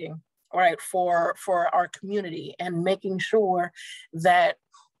advocating, right, for our community and making sure that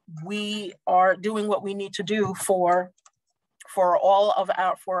we are doing what we need to do for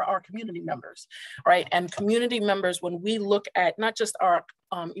our community members, right? And community members, when we look at not just our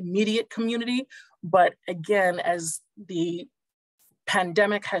immediate community, but again, as the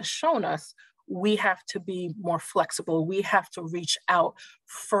pandemic has shown us, we have to be more flexible. We have to reach out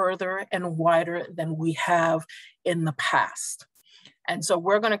further and wider than we have in the past. And so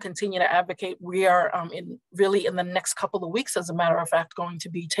we're going to continue to advocate. We are in the next couple of weeks, as a matter of fact, going to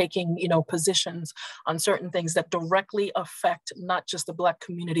be taking, positions on certain things that directly affect not just the Black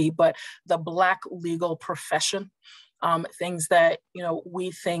community, but the Black legal profession. Things that, we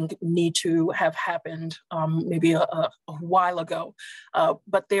think need to have happened maybe a while ago.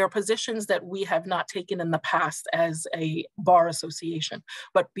 But they are positions that we have not taken in the past as a bar association.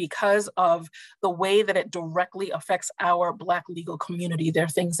 But because of the way that it directly affects our Black legal community, there are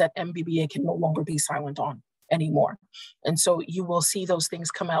things that MBBA can no longer be silent on anymore. And so you will see those things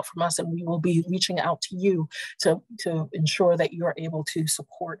come out from us, and we will be reaching out to you to ensure that you're able to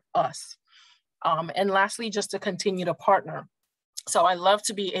support us. And lastly, just to continue to partner. So I love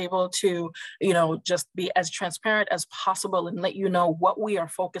to be able to, just be as transparent as possible and let you know what we are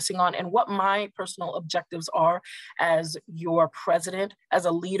focusing on and what my personal objectives are as your president, as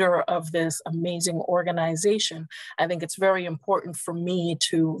a leader of this amazing organization. I think it's very important for me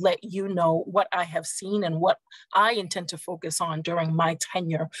to let you know what I have seen and what I intend to focus on during my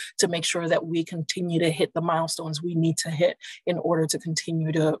tenure to make sure that we continue to hit the milestones we need to hit in order to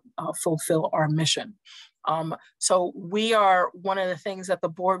continue to fulfill our mission. So we are, one of the things that the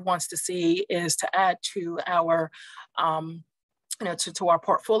board wants to see is to add to our, to our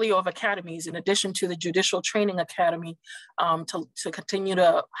portfolio of academies, in addition to the Judicial Training Academy, to continue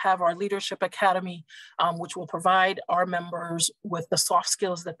to have our Leadership Academy, which will provide our members with the soft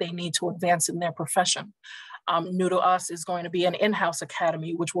skills that they need to advance in their profession. New to us is going to be an in-house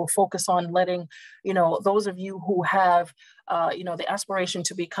academy, which will focus on letting, those of you who have, the aspiration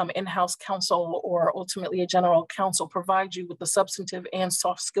to become in-house counsel or ultimately a general counsel, provide you with the substantive and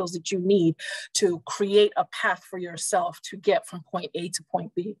soft skills that you need to create a path for yourself to get from point A to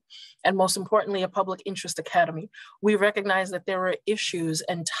point B. And most importantly, a public interest academy. We recognize that there are issues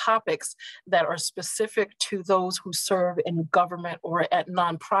and topics that are specific to those who serve in government or at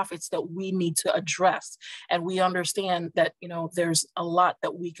nonprofits that we need to address. And we understand that, there's a lot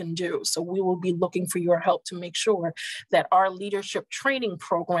that we can do. So we will be looking for your help to make sure that our leadership training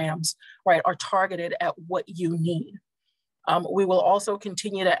programs, are targeted at what you need. We will also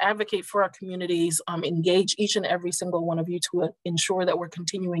continue to advocate for our communities, engage each and every single one of you to ensure that we're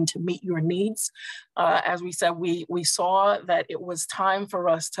continuing to meet your needs. As we said, we saw that it was time for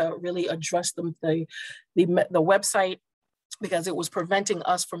us to really address the website, because it was preventing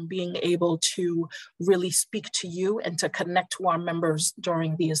us from being able to really speak to you and to connect to our members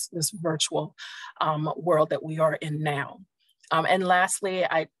during this virtual world that we are in now. And lastly,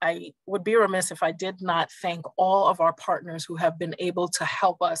 I would be remiss if I did not thank all of our partners who have been able to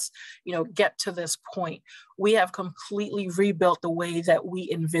help us, get to this point. We have completely rebuilt the way that we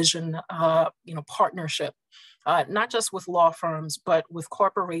envision, partnership. Not just with law firms, but with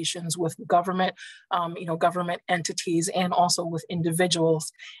corporations, with government, government entities, and also with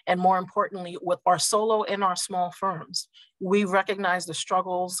individuals. And more importantly, with our solo and our small firms. We recognize the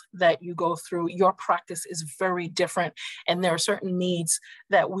struggles that you go through. Your practice is very different, and there are certain needs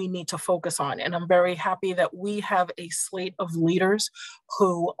that we need to focus on. And I'm very happy that we have a slate of leaders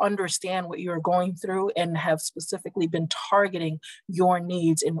who understand what you're going through and have specifically been targeting your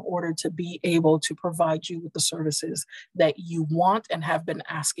needs in order to be able to provide you with the services that you want and have been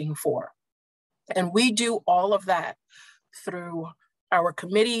asking for. And we do all of that through our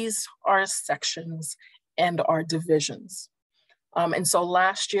committees, our sections, and our divisions. And so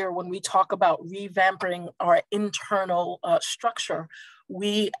last year, when we talk about revamping our internal structure,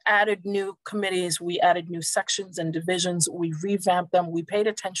 we added new committees, we added new sections and divisions, we revamped them, we paid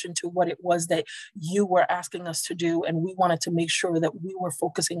attention to what it was that you were asking us to do, and we wanted to make sure that we were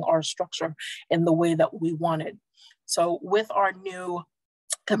focusing our structure in the way that we wanted. So with our new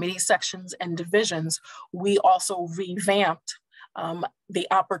committee sections and divisions, we also revamped the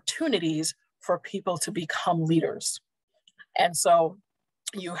opportunities for people to become leaders. And so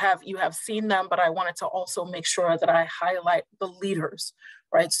you have seen them, but I wanted to also make sure that I highlight the leaders,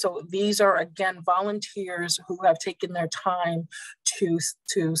 right? So these are, again, volunteers who have taken their time to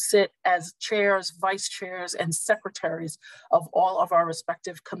sit as chairs, vice chairs, and secretaries of all of our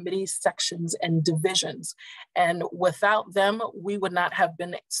respective committees, sections, and divisions. And without them, we would not have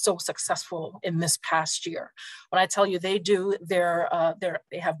been so successful in this past year. When I tell you they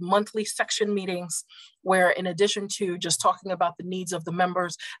have monthly section meetings where, in addition to just talking about the needs of the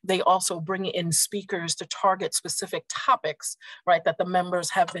members, they also bring in speakers to target specific topics, right, that the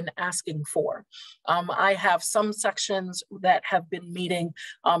members have been asking for. I have some sections that have been meeting,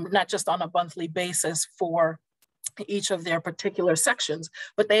 not just on a monthly basis for each of their particular sections,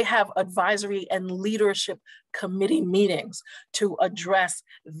 but they have advisory and leadership committee meetings to address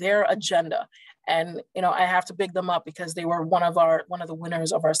their agenda. And, you know, I have to big them up because they were one of the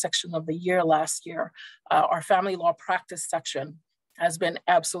winners of our section of the year last year. Our family law practice section has been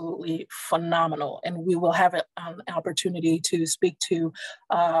absolutely phenomenal. And we will have an opportunity to speak to,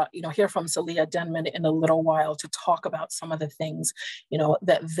 hear from Celia Denman in a little while to talk about some of the things, you know,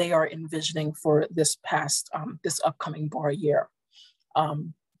 that they are envisioning for this upcoming bar year.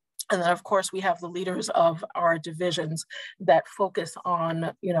 And then, of course, we have the leaders of our divisions that focus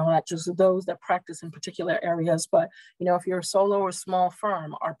on, you know, not just those that practice in particular areas, but, you know, if you're a solo or small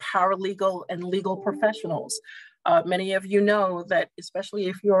firm, our paralegal and legal professionals. Many of you know that, especially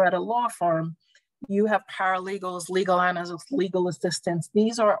if you're at a law firm, you have paralegals, legal analysts, legal assistants.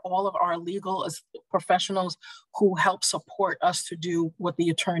 These are all of our legal professionals who help support us to do what the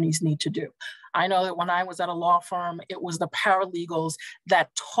attorneys need to do. I know that when I was at a law firm, it was the paralegals that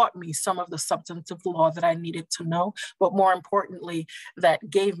taught me some of the substantive law that I needed to know, but more importantly, that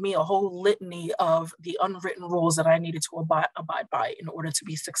gave me a whole litany of the unwritten rules that I needed to abide by in order to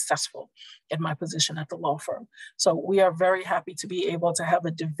be successful in my position at the law firm. So we are very happy to be able to have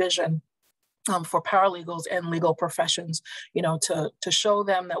a division for paralegals and legal professions, you know, to show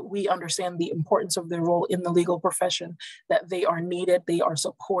them that we understand the importance of their role in the legal profession, that they are needed, they are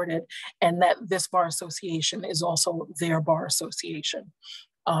supported, and that this bar association is also their bar association.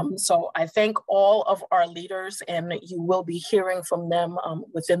 So I thank all of our leaders, and you will be hearing from them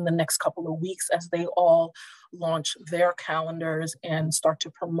within the next couple of weeks as they all launch their calendars and start to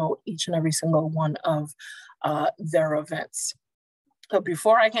promote each and every single one of their events. So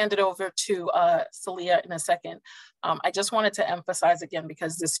before I hand it over to Celia in a second, I just wanted to emphasize again,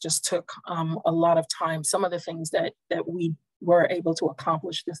 because this just took a lot of time, some of the things that we were able to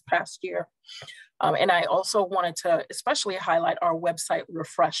accomplish this past year. And I also wanted to especially highlight our website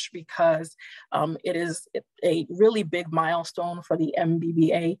refresh, because it is a really big milestone for the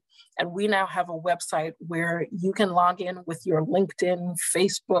MBBA. And we now have a website where you can log in with your LinkedIn,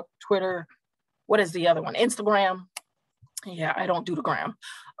 Facebook, Twitter, what is the other one? Instagram. Yeah, I don't do the gram.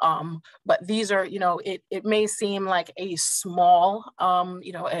 But these are, you know, it may seem like a small,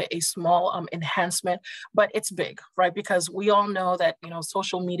 a small enhancement, but it's big, right? Because we all know that, you know,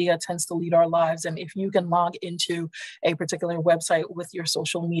 social media tends to lead our lives. And if you can log into a particular website with your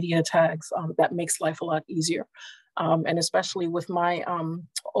social media tags, that makes life a lot easier. And especially with my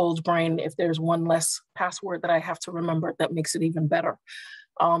old brain, if there's one less password that I have to remember, that makes it even better.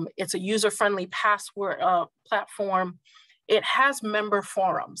 It's a user-friendly platform. It has member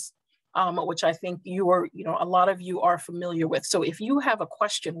forums, which I think a lot of you are familiar with. So if you have a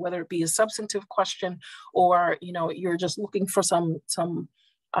question, whether it be a substantive question or, you know, you're just looking for someone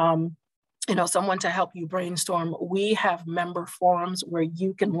to help you brainstorm, we have member forums where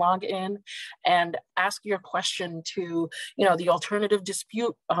you can log in and ask your question to, you know, the alternative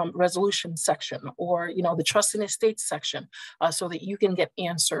dispute resolution section, or, you know, the trust and estates section, so that you can get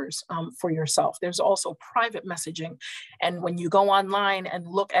answers for yourself. There's also private messaging. And when you go online and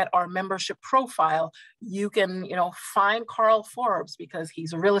look at our membership profile, you can, you know, find Carl Forbes, because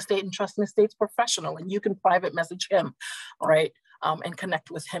he's a real estate and trust and estates professional, and you can private message him, right? And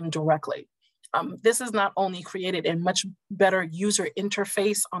connect with him directly. This has not only created a much better user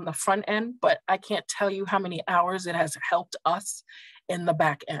interface on the front end, but I can't tell you how many hours it has helped us in the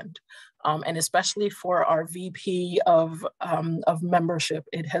back end. And especially for our VP of membership,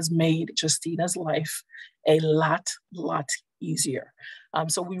 it has made Justina's life a lot easier.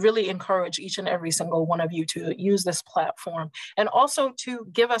 So we really encourage each and every single one of you to use this platform, and also to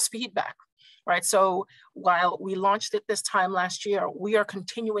give us feedback. Right. So while we launched it this time last year, we are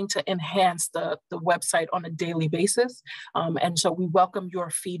continuing to enhance the website on a daily basis. And so we welcome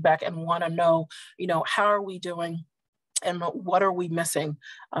your feedback and want to know, you know, how are we doing and what are we missing?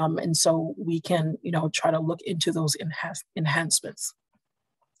 And so we can, you know, try to look into those enhancements.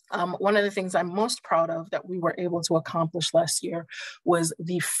 One of the things I'm most proud of that we were able to accomplish last year was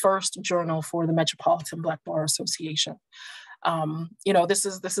the first journal for the Metropolitan Black Bar Association. You know, this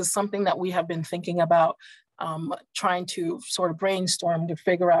is something that we have been thinking about, trying to sort of brainstorm to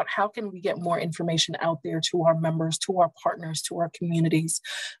figure out how can we get more information out there to our members, to our partners, to our communities.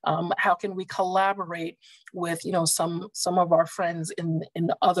 How can we collaborate with, you know, some of our friends in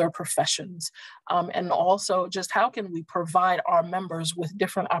other professions, and also just how can we provide our members with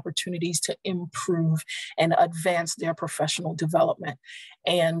different opportunities to improve and advance their professional development.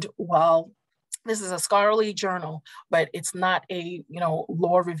 And while this is a scholarly journal, but it's not a, you know,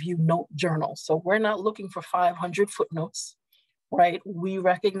 law review note journal. So we're not looking for 500 footnotes, right? We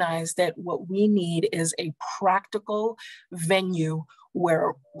recognize that what we need is a practical venue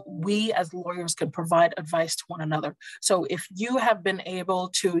where we as lawyers can provide advice to one another. So if you have been able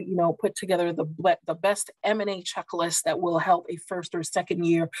to, put together the best M&A checklist that will help a first or second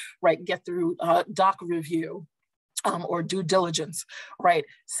year, right, get through doc review, or due diligence, right?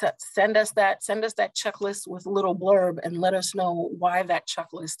 Send us that checklist with a little blurb and let us know why that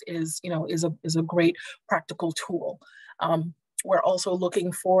checklist is a great practical tool. We're also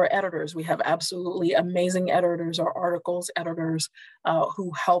looking for editors. We have absolutely amazing editors or articles editors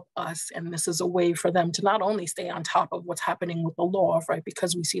who help us. And this is a way for them to not only stay on top of what's happening with the law, right,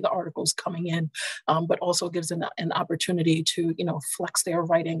 because we see the articles coming in, but also gives an opportunity to, flex their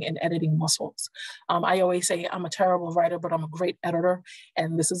writing and editing muscles. I always say I'm a terrible writer, but I'm a great editor.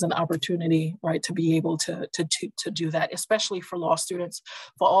 And this is an opportunity, right, to be able to do that, especially for law students.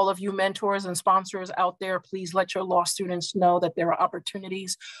 For all of you mentors and sponsors out there, please let your law students know that there are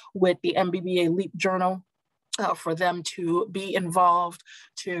opportunities with the MBBA Leap Journal for them to be involved,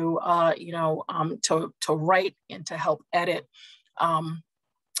 to write and to help edit.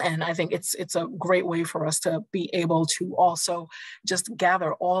 And I think it's a great way for us to be able to also just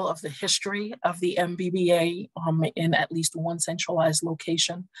gather all of the history of the MBBA in at least one centralized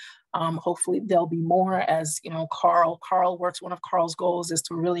location. Hopefully there'll be more as, Carl works, one of Carl's goals is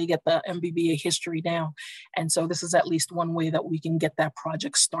to really get the MBBA history down. And so this is at least one way that we can get that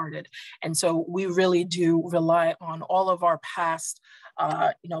project started. And so we really do rely on all of our past,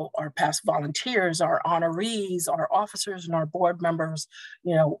 our past volunteers, our honorees, our officers, and our board members.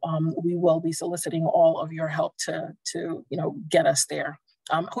 We will be soliciting all of your help to get us there.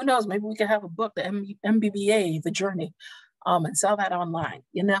 Who knows, maybe we could have a book, the MBBA, The Journey, and sell that online.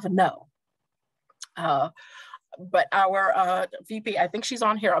 You never know. But our VP, I think she's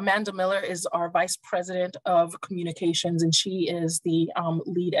on here, Amanda Miller is our Vice President of Communications, and she is the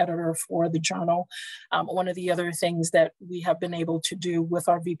lead editor for the journal. One of the other things that we have been able to do with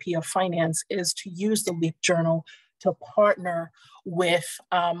our VP of Finance is to use the Leap Journal to partner with,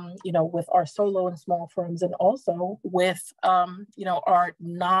 with our solo and small firms, and also with, our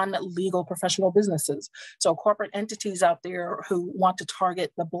non-legal professional businesses. So corporate entities out there who want to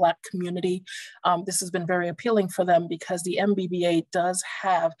target the Black community, this has been very appealing for them because the MBBA does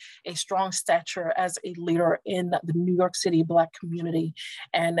have a strong stature as a leader in the New York City Black community.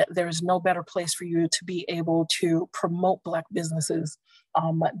 And there's no better place for you to be able to promote Black businesses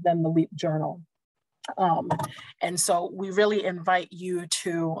than the Leap Journal. And so we really invite you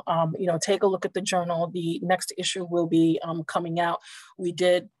to, take a look at the journal. The next issue will be coming out. We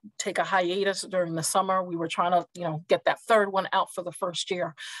did take a hiatus during the summer. We were trying to, get that third one out for the first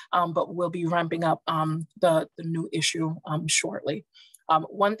year, but we'll be ramping up the new issue shortly.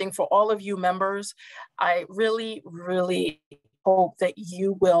 One thing for all of you members, I really, really hope that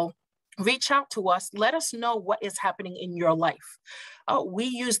you will reach out to us. Let us know what is happening in your life. We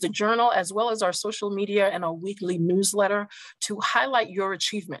use the journal as well as our social media and our weekly newsletter to highlight your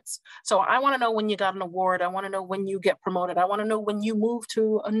achievements. So I want to know when you got an award. I want to know when you get promoted. I want to know when you move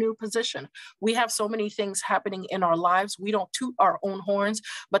to a new position. We have so many things happening in our lives. We don't toot our own horns,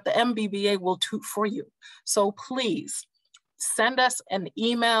 but the MBBA will toot for you. So please, send us an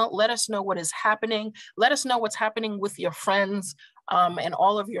email. Let us know what is happening. Let us know what's happening with your friends and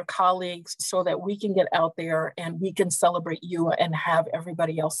all of your colleagues so that we can get out there and we can celebrate you and have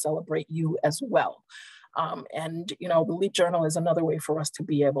everybody else celebrate you as well. And the Leap Journal is another way for us to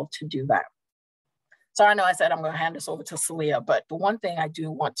be able to do that. So I know I said I'm going to hand this over to Celia, but the one thing I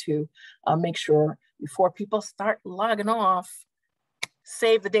do want to make sure before people start logging off,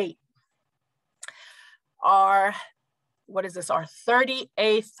 save the date. Our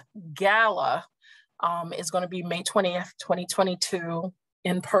 38th gala is going to be May 20th, 2022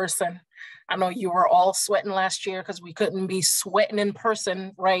 in person. I know you were all sweating last year because we couldn't be sweating in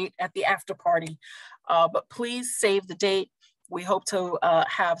person right at the after party, but please save the date. We hope to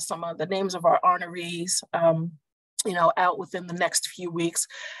have some of the names of our honorees out within the next few weeks.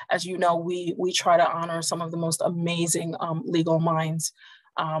 As you know, we try to honor some of the most amazing legal minds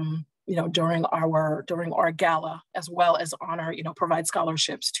during our gala, as well as honor, provide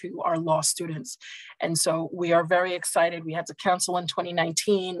scholarships to our law students. And so we are very excited. We had to cancel in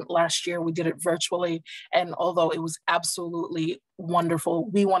 2019. Last year, we did it virtually. And although it was absolutely wonderful,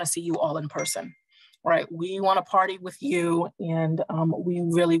 we want to see you all in person, right? We want to party with you. And we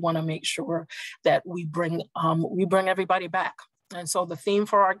really want to make sure that we bring everybody back. And so the theme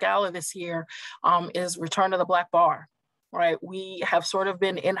for our gala this year is Return to the Black Bar. Right, we have sort of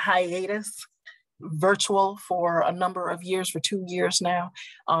been in hiatus, virtual for a number of years, for 2 years now.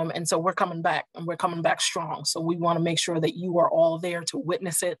 And so we're coming back, and we're coming back strong. So we want to make sure that you are all there to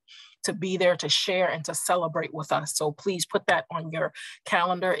witness it, to be there, to share, and to celebrate with us. So please put that on your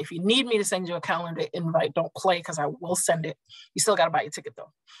calendar. If you need me to send you a calendar invite, don't play, because I will send it. You still got to buy your ticket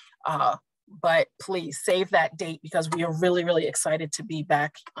though. But please save that date, because we are really, really excited to be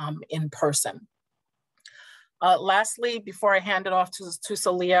back in person. Lastly, before I hand it off to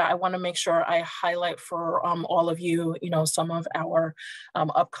Salia, I want to make sure I highlight for all of you, some of our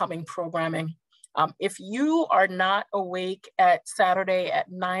upcoming programming. If you are not awake at Saturday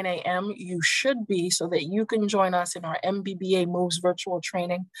at 9 a.m., you should be, so that you can join us in our MBBA Moves virtual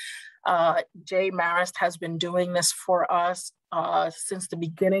training. Jay Marist has been doing this for us since the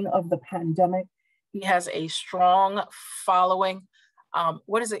beginning of the pandemic. He has a strong following.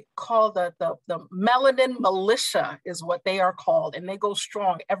 What is it called? The Melanin Militia is what they are called. And they go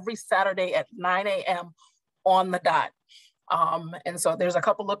strong every Saturday at 9 a.m. on the dot. And so there's a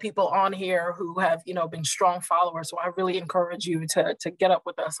couple of people on here who have, been strong followers. So I really encourage you to get up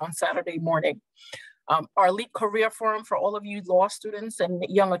with us on Saturday morning. Our Elite Career Forum for all of you law students and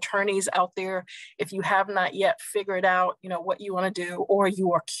young attorneys out there, if you have not yet figured out, what you want to do, or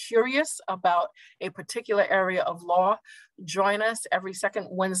you are curious about a particular area of law, join us every second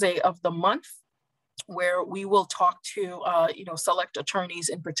Wednesday of the month, where we will talk to, select attorneys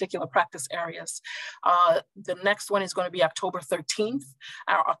in particular practice areas. The next one is going to be October 13th.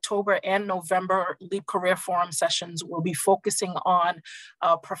 Our October and November Leap Career Forum sessions will be focusing on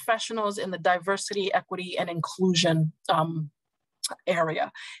professionals in the diversity, equity, and inclusion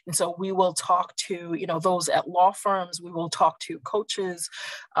area. And so we will talk to, those at law firms, we will talk to coaches,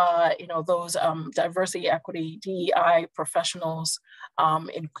 those diversity, equity, DEI professionals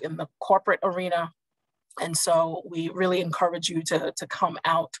in the corporate arena. And so we really encourage you to come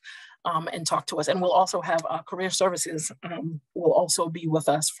out and talk to us. And we'll also have career services will also be with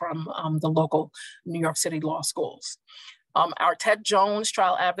us from the local New York City law schools. Our Ted Jones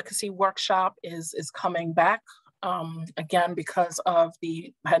Trial Advocacy Workshop is coming back. Again, because of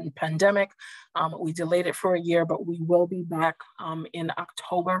the pandemic, we delayed it for a year, but we will be back in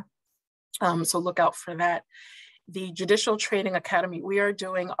October. So look out for that. The Judicial Training Academy, we are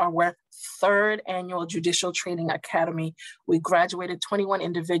doing our third annual Judicial Training Academy. We graduated 21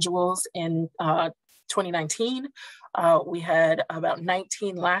 individuals in 2019. We had about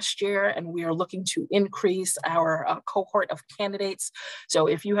 19 last year, and we are looking to increase our cohort of candidates. So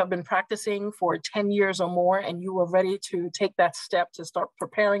if you have been practicing for 10 years or more and you are ready to take that step to start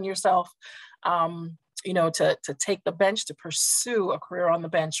preparing yourself, to take the bench, to pursue a career on the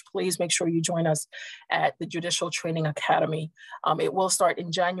bench, please make sure you join us at the Judicial Training Academy. It will start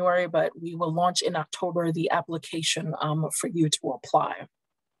in January, but we will launch in October the application for you to apply.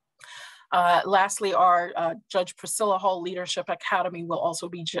 Lastly, our Judge Priscilla Hall Leadership Academy will also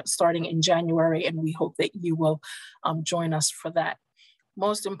be starting in January, and we hope that you will join us for that.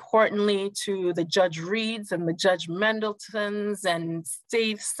 Most importantly, to the Judge Reeds and the Judge Mendeltons and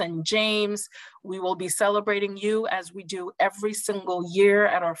Staiths and James, we will be celebrating you as we do every single year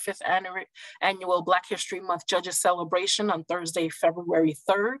at our 5th annual Black History Month Judges Celebration on Thursday, February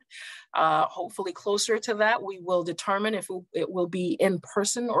 3rd. Hopefully closer to that, we will determine if it will be in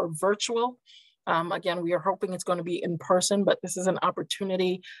person or virtual. Again, we are hoping it's going to be in person, but this is an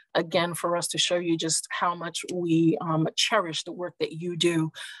opportunity, again, for us to show you just how much we cherish the work that you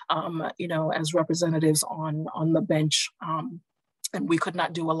do, as representatives on the bench. And we could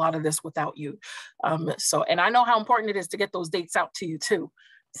not do a lot of this without you. And I know how important it is to get those dates out to you too.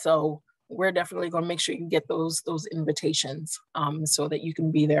 So we're definitely going to make sure you get those invitations so that you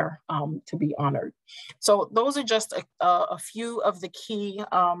can be there to be honored. So those are just a few of the key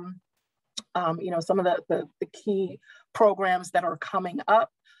some of the key programs that are coming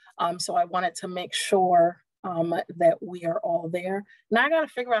up. So I wanted to make sure that we are all there. Now I got to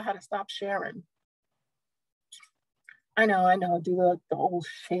figure out how to stop sharing. I know, do the old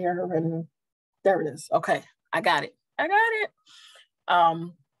share, and there it is. Okay, I got it.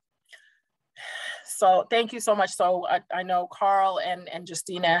 So thank you so much. So I know Carl and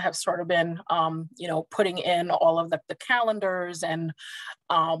Justina have sort of been, putting in all of the calendars and,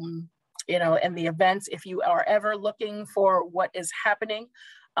 and the events. If you are ever looking for what is happening,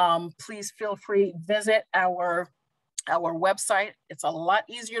 please feel free, visit our website. It's a lot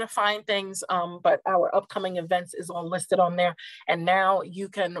easier to find things, but our upcoming events is all listed on there. And now you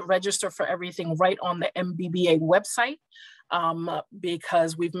can register for everything right on the MBBA website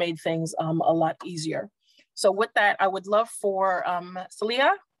because we've made things a lot easier. So with that, I would love for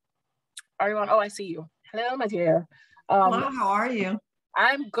Salia, are you on? Oh, I see you. Hello, my dear. Hello, how are you?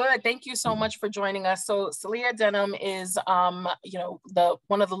 I'm good. Thank you so much for joining us. So Celia Denham is, one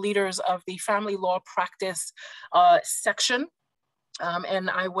of the leaders of the family law practice section. And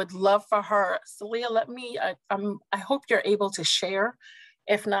I would love for her, Celia, I hope you're able to share.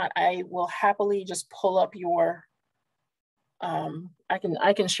 If not, I will happily just pull up your,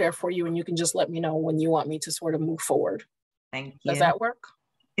 I can share for you and you can just let me know when you want me to sort of move forward. Thank you. Does that work?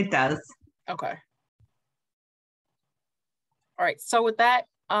 It does. Okay. All right, so with that,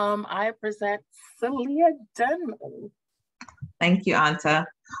 I present Celia Denham. Thank you, Anta.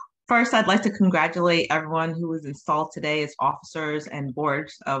 First, I'd like to congratulate everyone who was installed today as officers and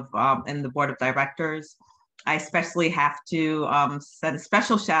boards of and the board of directors. I especially have to send a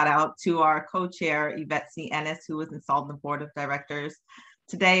special shout out to our co-chair, Yvette C. Ennis, who was installed in the board of directors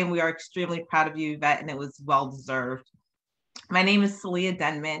today. And we are extremely proud of you, Yvette, and it was well-deserved. My name is Celia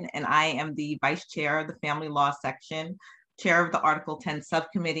Denman, and I am the vice chair of the family law section, chair of the Article 10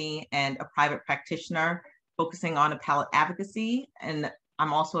 subcommittee, and a private practitioner focusing on appellate advocacy. And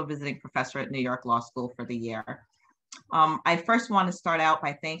I'm also a visiting professor at New York Law School for the year. I first want to start out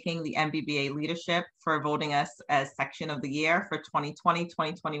by thanking the MBBA leadership for voting us as section of the year for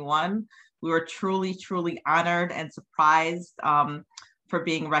 2020-2021. We were truly, truly honored and surprised for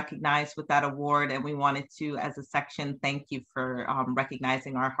being recognized with that award. And we wanted to, as a section, thank you for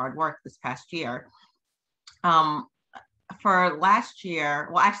recognizing our hard work this past year. For last year,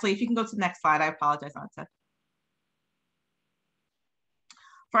 well, actually, if you can go to the next slide, I apologize, Anta.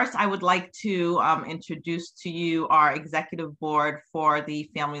 First, I would like to introduce to you our executive board for the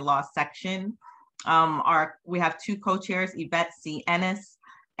family law section. We have two co-chairs, Yvette C. Ennis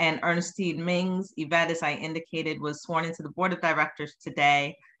and Ernestine Mings. Yvette, as I indicated, was sworn into the board of directors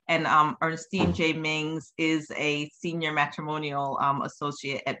today, and Ernestine J. Mings is a senior matrimonial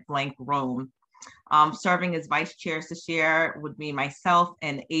associate at Blank Rome. Serving as vice chairs this year would be myself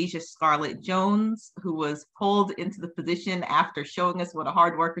and Asia Scarlett Jones, who was pulled into the position after showing us what a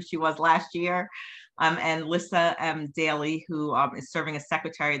hard worker she was last year, and Lissa M. Daly, who is serving as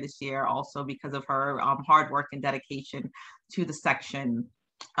secretary this year also because of her hard work and dedication to the section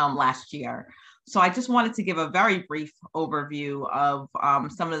last year. So I just wanted to give a very brief overview of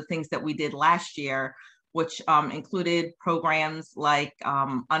some of the things that we did last year, which included programs like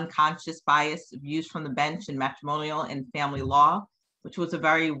unconscious bias, views from the bench in matrimonial and family law, which was a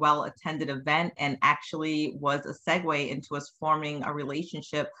very well-attended event and actually was a segue into us forming a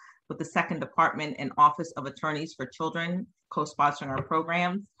relationship with the Second Department and Office of Attorneys for Children, co-sponsoring our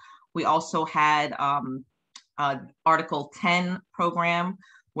programs. We also had Article 10 program,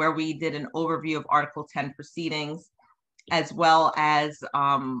 where we did an overview of Article 10 proceedings, as well as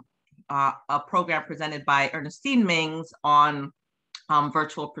a program presented by Ernestine Mings on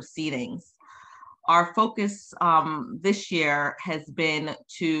virtual proceedings. Our focus this year has been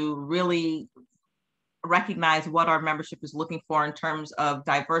to really recognize what our membership is looking for in terms of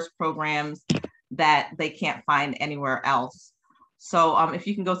diverse programs that they can't find anywhere else. So if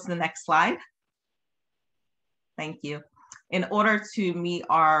you can go to the next slide. Thank you. In order to meet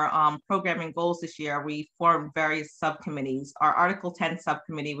our programming goals this year, we formed various subcommittees. Our Article 10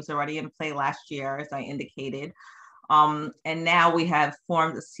 subcommittee was already in play last year, as I indicated. And now we have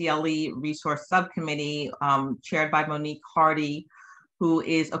formed a CLE resource subcommittee chaired by Monique Hardy, who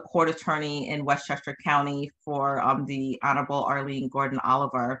is a court attorney in Westchester County for the Honorable Arlene Gordon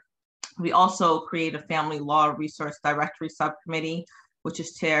Oliver. We also create a family law resource directory subcommittee, which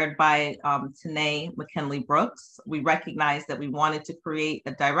is chaired by Tanae McKinley Brooks. We recognized that we wanted to create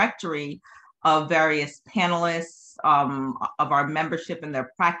a directory of various panelists of our membership and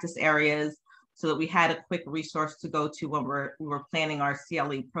their practice areas, so that we had a quick resource to go to when we were planning our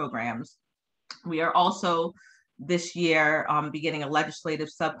CLE programs. We are also this year beginning a legislative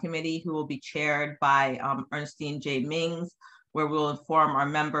subcommittee who will be chaired by Ernestine J. Mings, where we'll inform our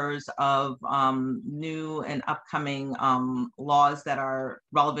members of new and upcoming laws that are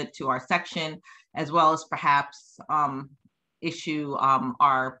relevant to our section, as well as perhaps issue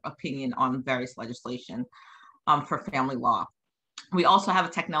our opinion on various legislation for family law. We also have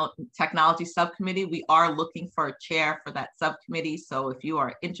a technology subcommittee. We are looking for a chair for that subcommittee. So if you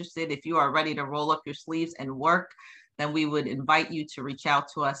are interested, if you are ready to roll up your sleeves and work, then we would invite you to reach out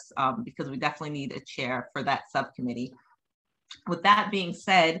to us because we definitely need a chair for that subcommittee. With that being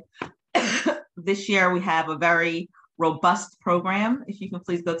said, this year we have a very robust program. If you can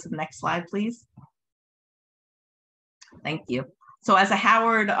please go to the next slide, please. Thank you. So as a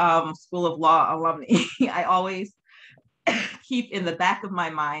Howard School of Law alumni, I always keep in the back of my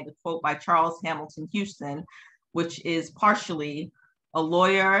mind a quote by Charles Hamilton Houston, which is partially, "A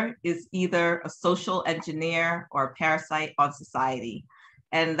lawyer is either a social engineer or a parasite on society."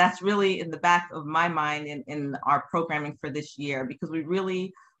 And that's really in the back of my mind in our programming for this year, because we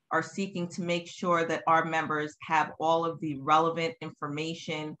really are seeking to make sure that our members have all of the relevant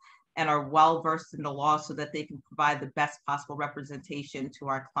information and are well versed in the law so that they can provide the best possible representation to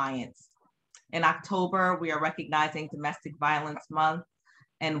our clients. In October, we are recognizing Domestic Violence Month,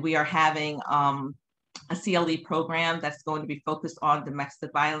 and we are having a CLE program that's going to be focused on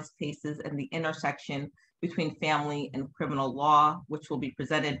domestic violence cases and the intersection between family and criminal law, which will be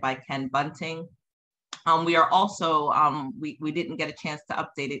presented by Ken Bunting. We are also, we didn't get a chance to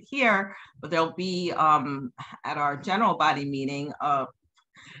update it here, but there'll be at our general body meeting,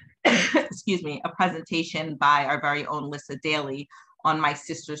 excuse me, a presentation by our very own Lissa Daly on My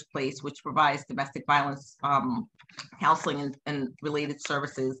Sister's Place, which provides domestic violence counseling and related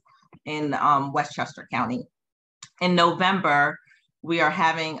services in Westchester County. In November, we are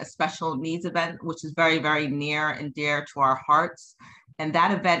having a special needs event, which is very, very near and dear to our hearts. And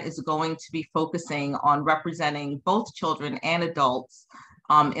that event is going to be focusing on representing both children and adults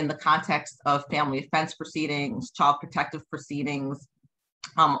in the context of family offense proceedings, child protective proceedings,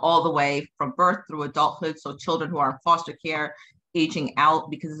 all the way from birth through adulthood. So children who are in foster care, aging out,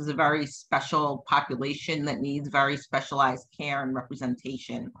 because this is a very special population that needs very specialized care and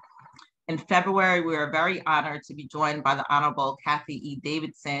representation. In February, we are very honored to be joined by the Honorable Kathy E.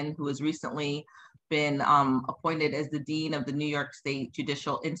 Davidson, who has recently been appointed as the Dean of the New York State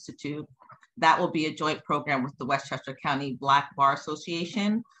Judicial Institute. That will be a joint program with the Westchester County Black Bar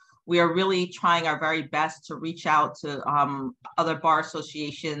Association. We are really trying our very best to reach out to other bar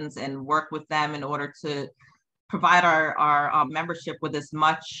associations and work with them in order to provide our membership with as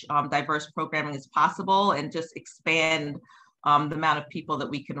much diverse programming as possible and just expand the amount of people that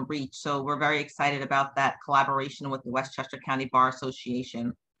we can reach. So we're very excited about that collaboration with the Westchester County Bar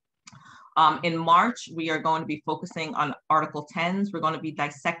Association. In March, we are going to be focusing on Article 10s. We're going to be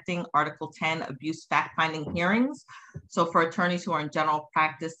dissecting Article 10 abuse fact-finding hearings. So for attorneys who are in general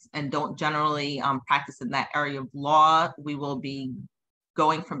practice and don't generally practice in that area of law, we will be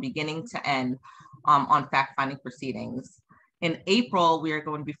going from beginning to end on fact-finding proceedings. In April, we are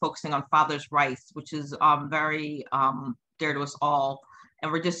going to be focusing on father's rights, which is very dear to us all.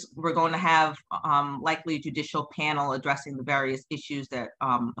 And we're going to have likely a judicial panel addressing the various issues that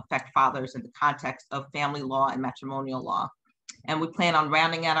affect fathers in the context of family law and matrimonial law. And we plan on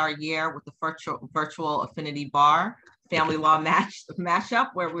rounding out our year with the virtual affinity bar family law mashup,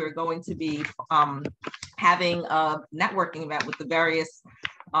 where we're going to be having a networking event with the various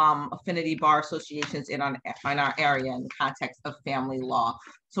affinity bar associations in our area in the context of family law.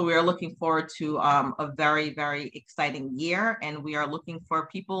 So we are looking forward to a very, very exciting year, and we are looking for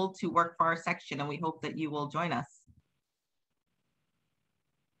people to work for our section, and we hope that you will join us.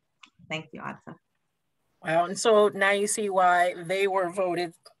 Thank you, Adsa. Wow, and so now you see why they were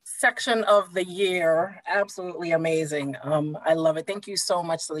voted section of the year. Absolutely amazing. I love it. Thank you so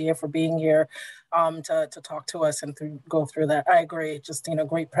much, Celia, for being here to talk to us and go through that. I agree. Just,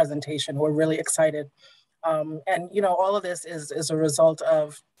 great presentation. We're really excited. And, all of this is a result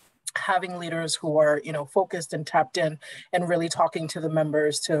of having leaders who are, focused and tapped in and really talking to the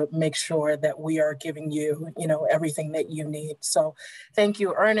members to make sure that we are giving you, everything that you need. So thank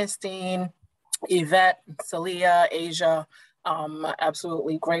you, Ernestine, Yvette, Celia, Asia.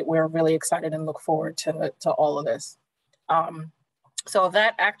 Absolutely great. We're really excited and look forward to all of this. So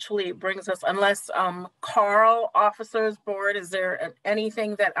that actually brings us, unless Carl, Officers Board, is there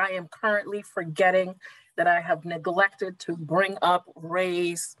anything that I am currently forgetting that I have neglected to bring up,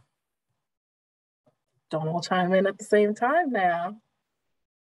 raise? Don't all chime in at the same time now.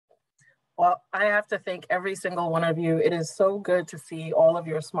 Well, I have to thank every single one of you. It is so good to see all of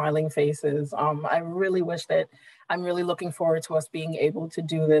your smiling faces. I really wish that I'm really looking forward to us being able to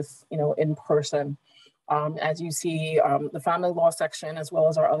do this, in person. As you see, the family law section, as well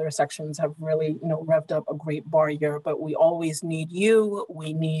as our other sections, have really, revved up a great bar year, but we always need you.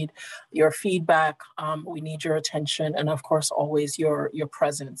 We need your feedback. We need your attention. And of course, always your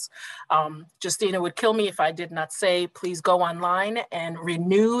presence. Justina would kill me if I did not say, please go online and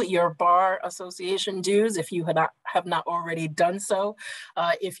renew your bar association dues if you have not already done so.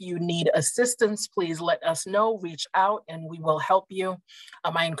 If you need assistance, please let us know, reach out, and we will help you.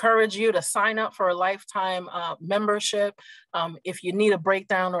 I encourage you to sign up for a lifetime membership. If you need a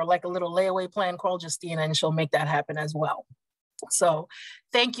breakdown or like a little layaway plan, call Justina and she'll make that happen as well. So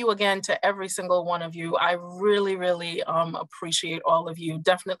thank you again to every single one of you. I really, really appreciate all of you.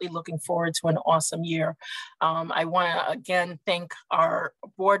 Definitely looking forward to an awesome year. I want to again thank our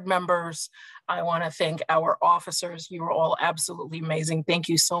board members. I want to thank our officers. You were all absolutely amazing. Thank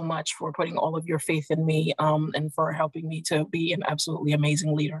you so much for putting all of your faith in me and for helping me to be an absolutely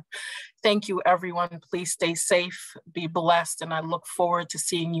amazing leader. Thank you, everyone. Please stay safe, be blessed, and I look forward to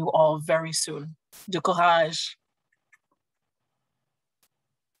seeing you all very soon. Du courage.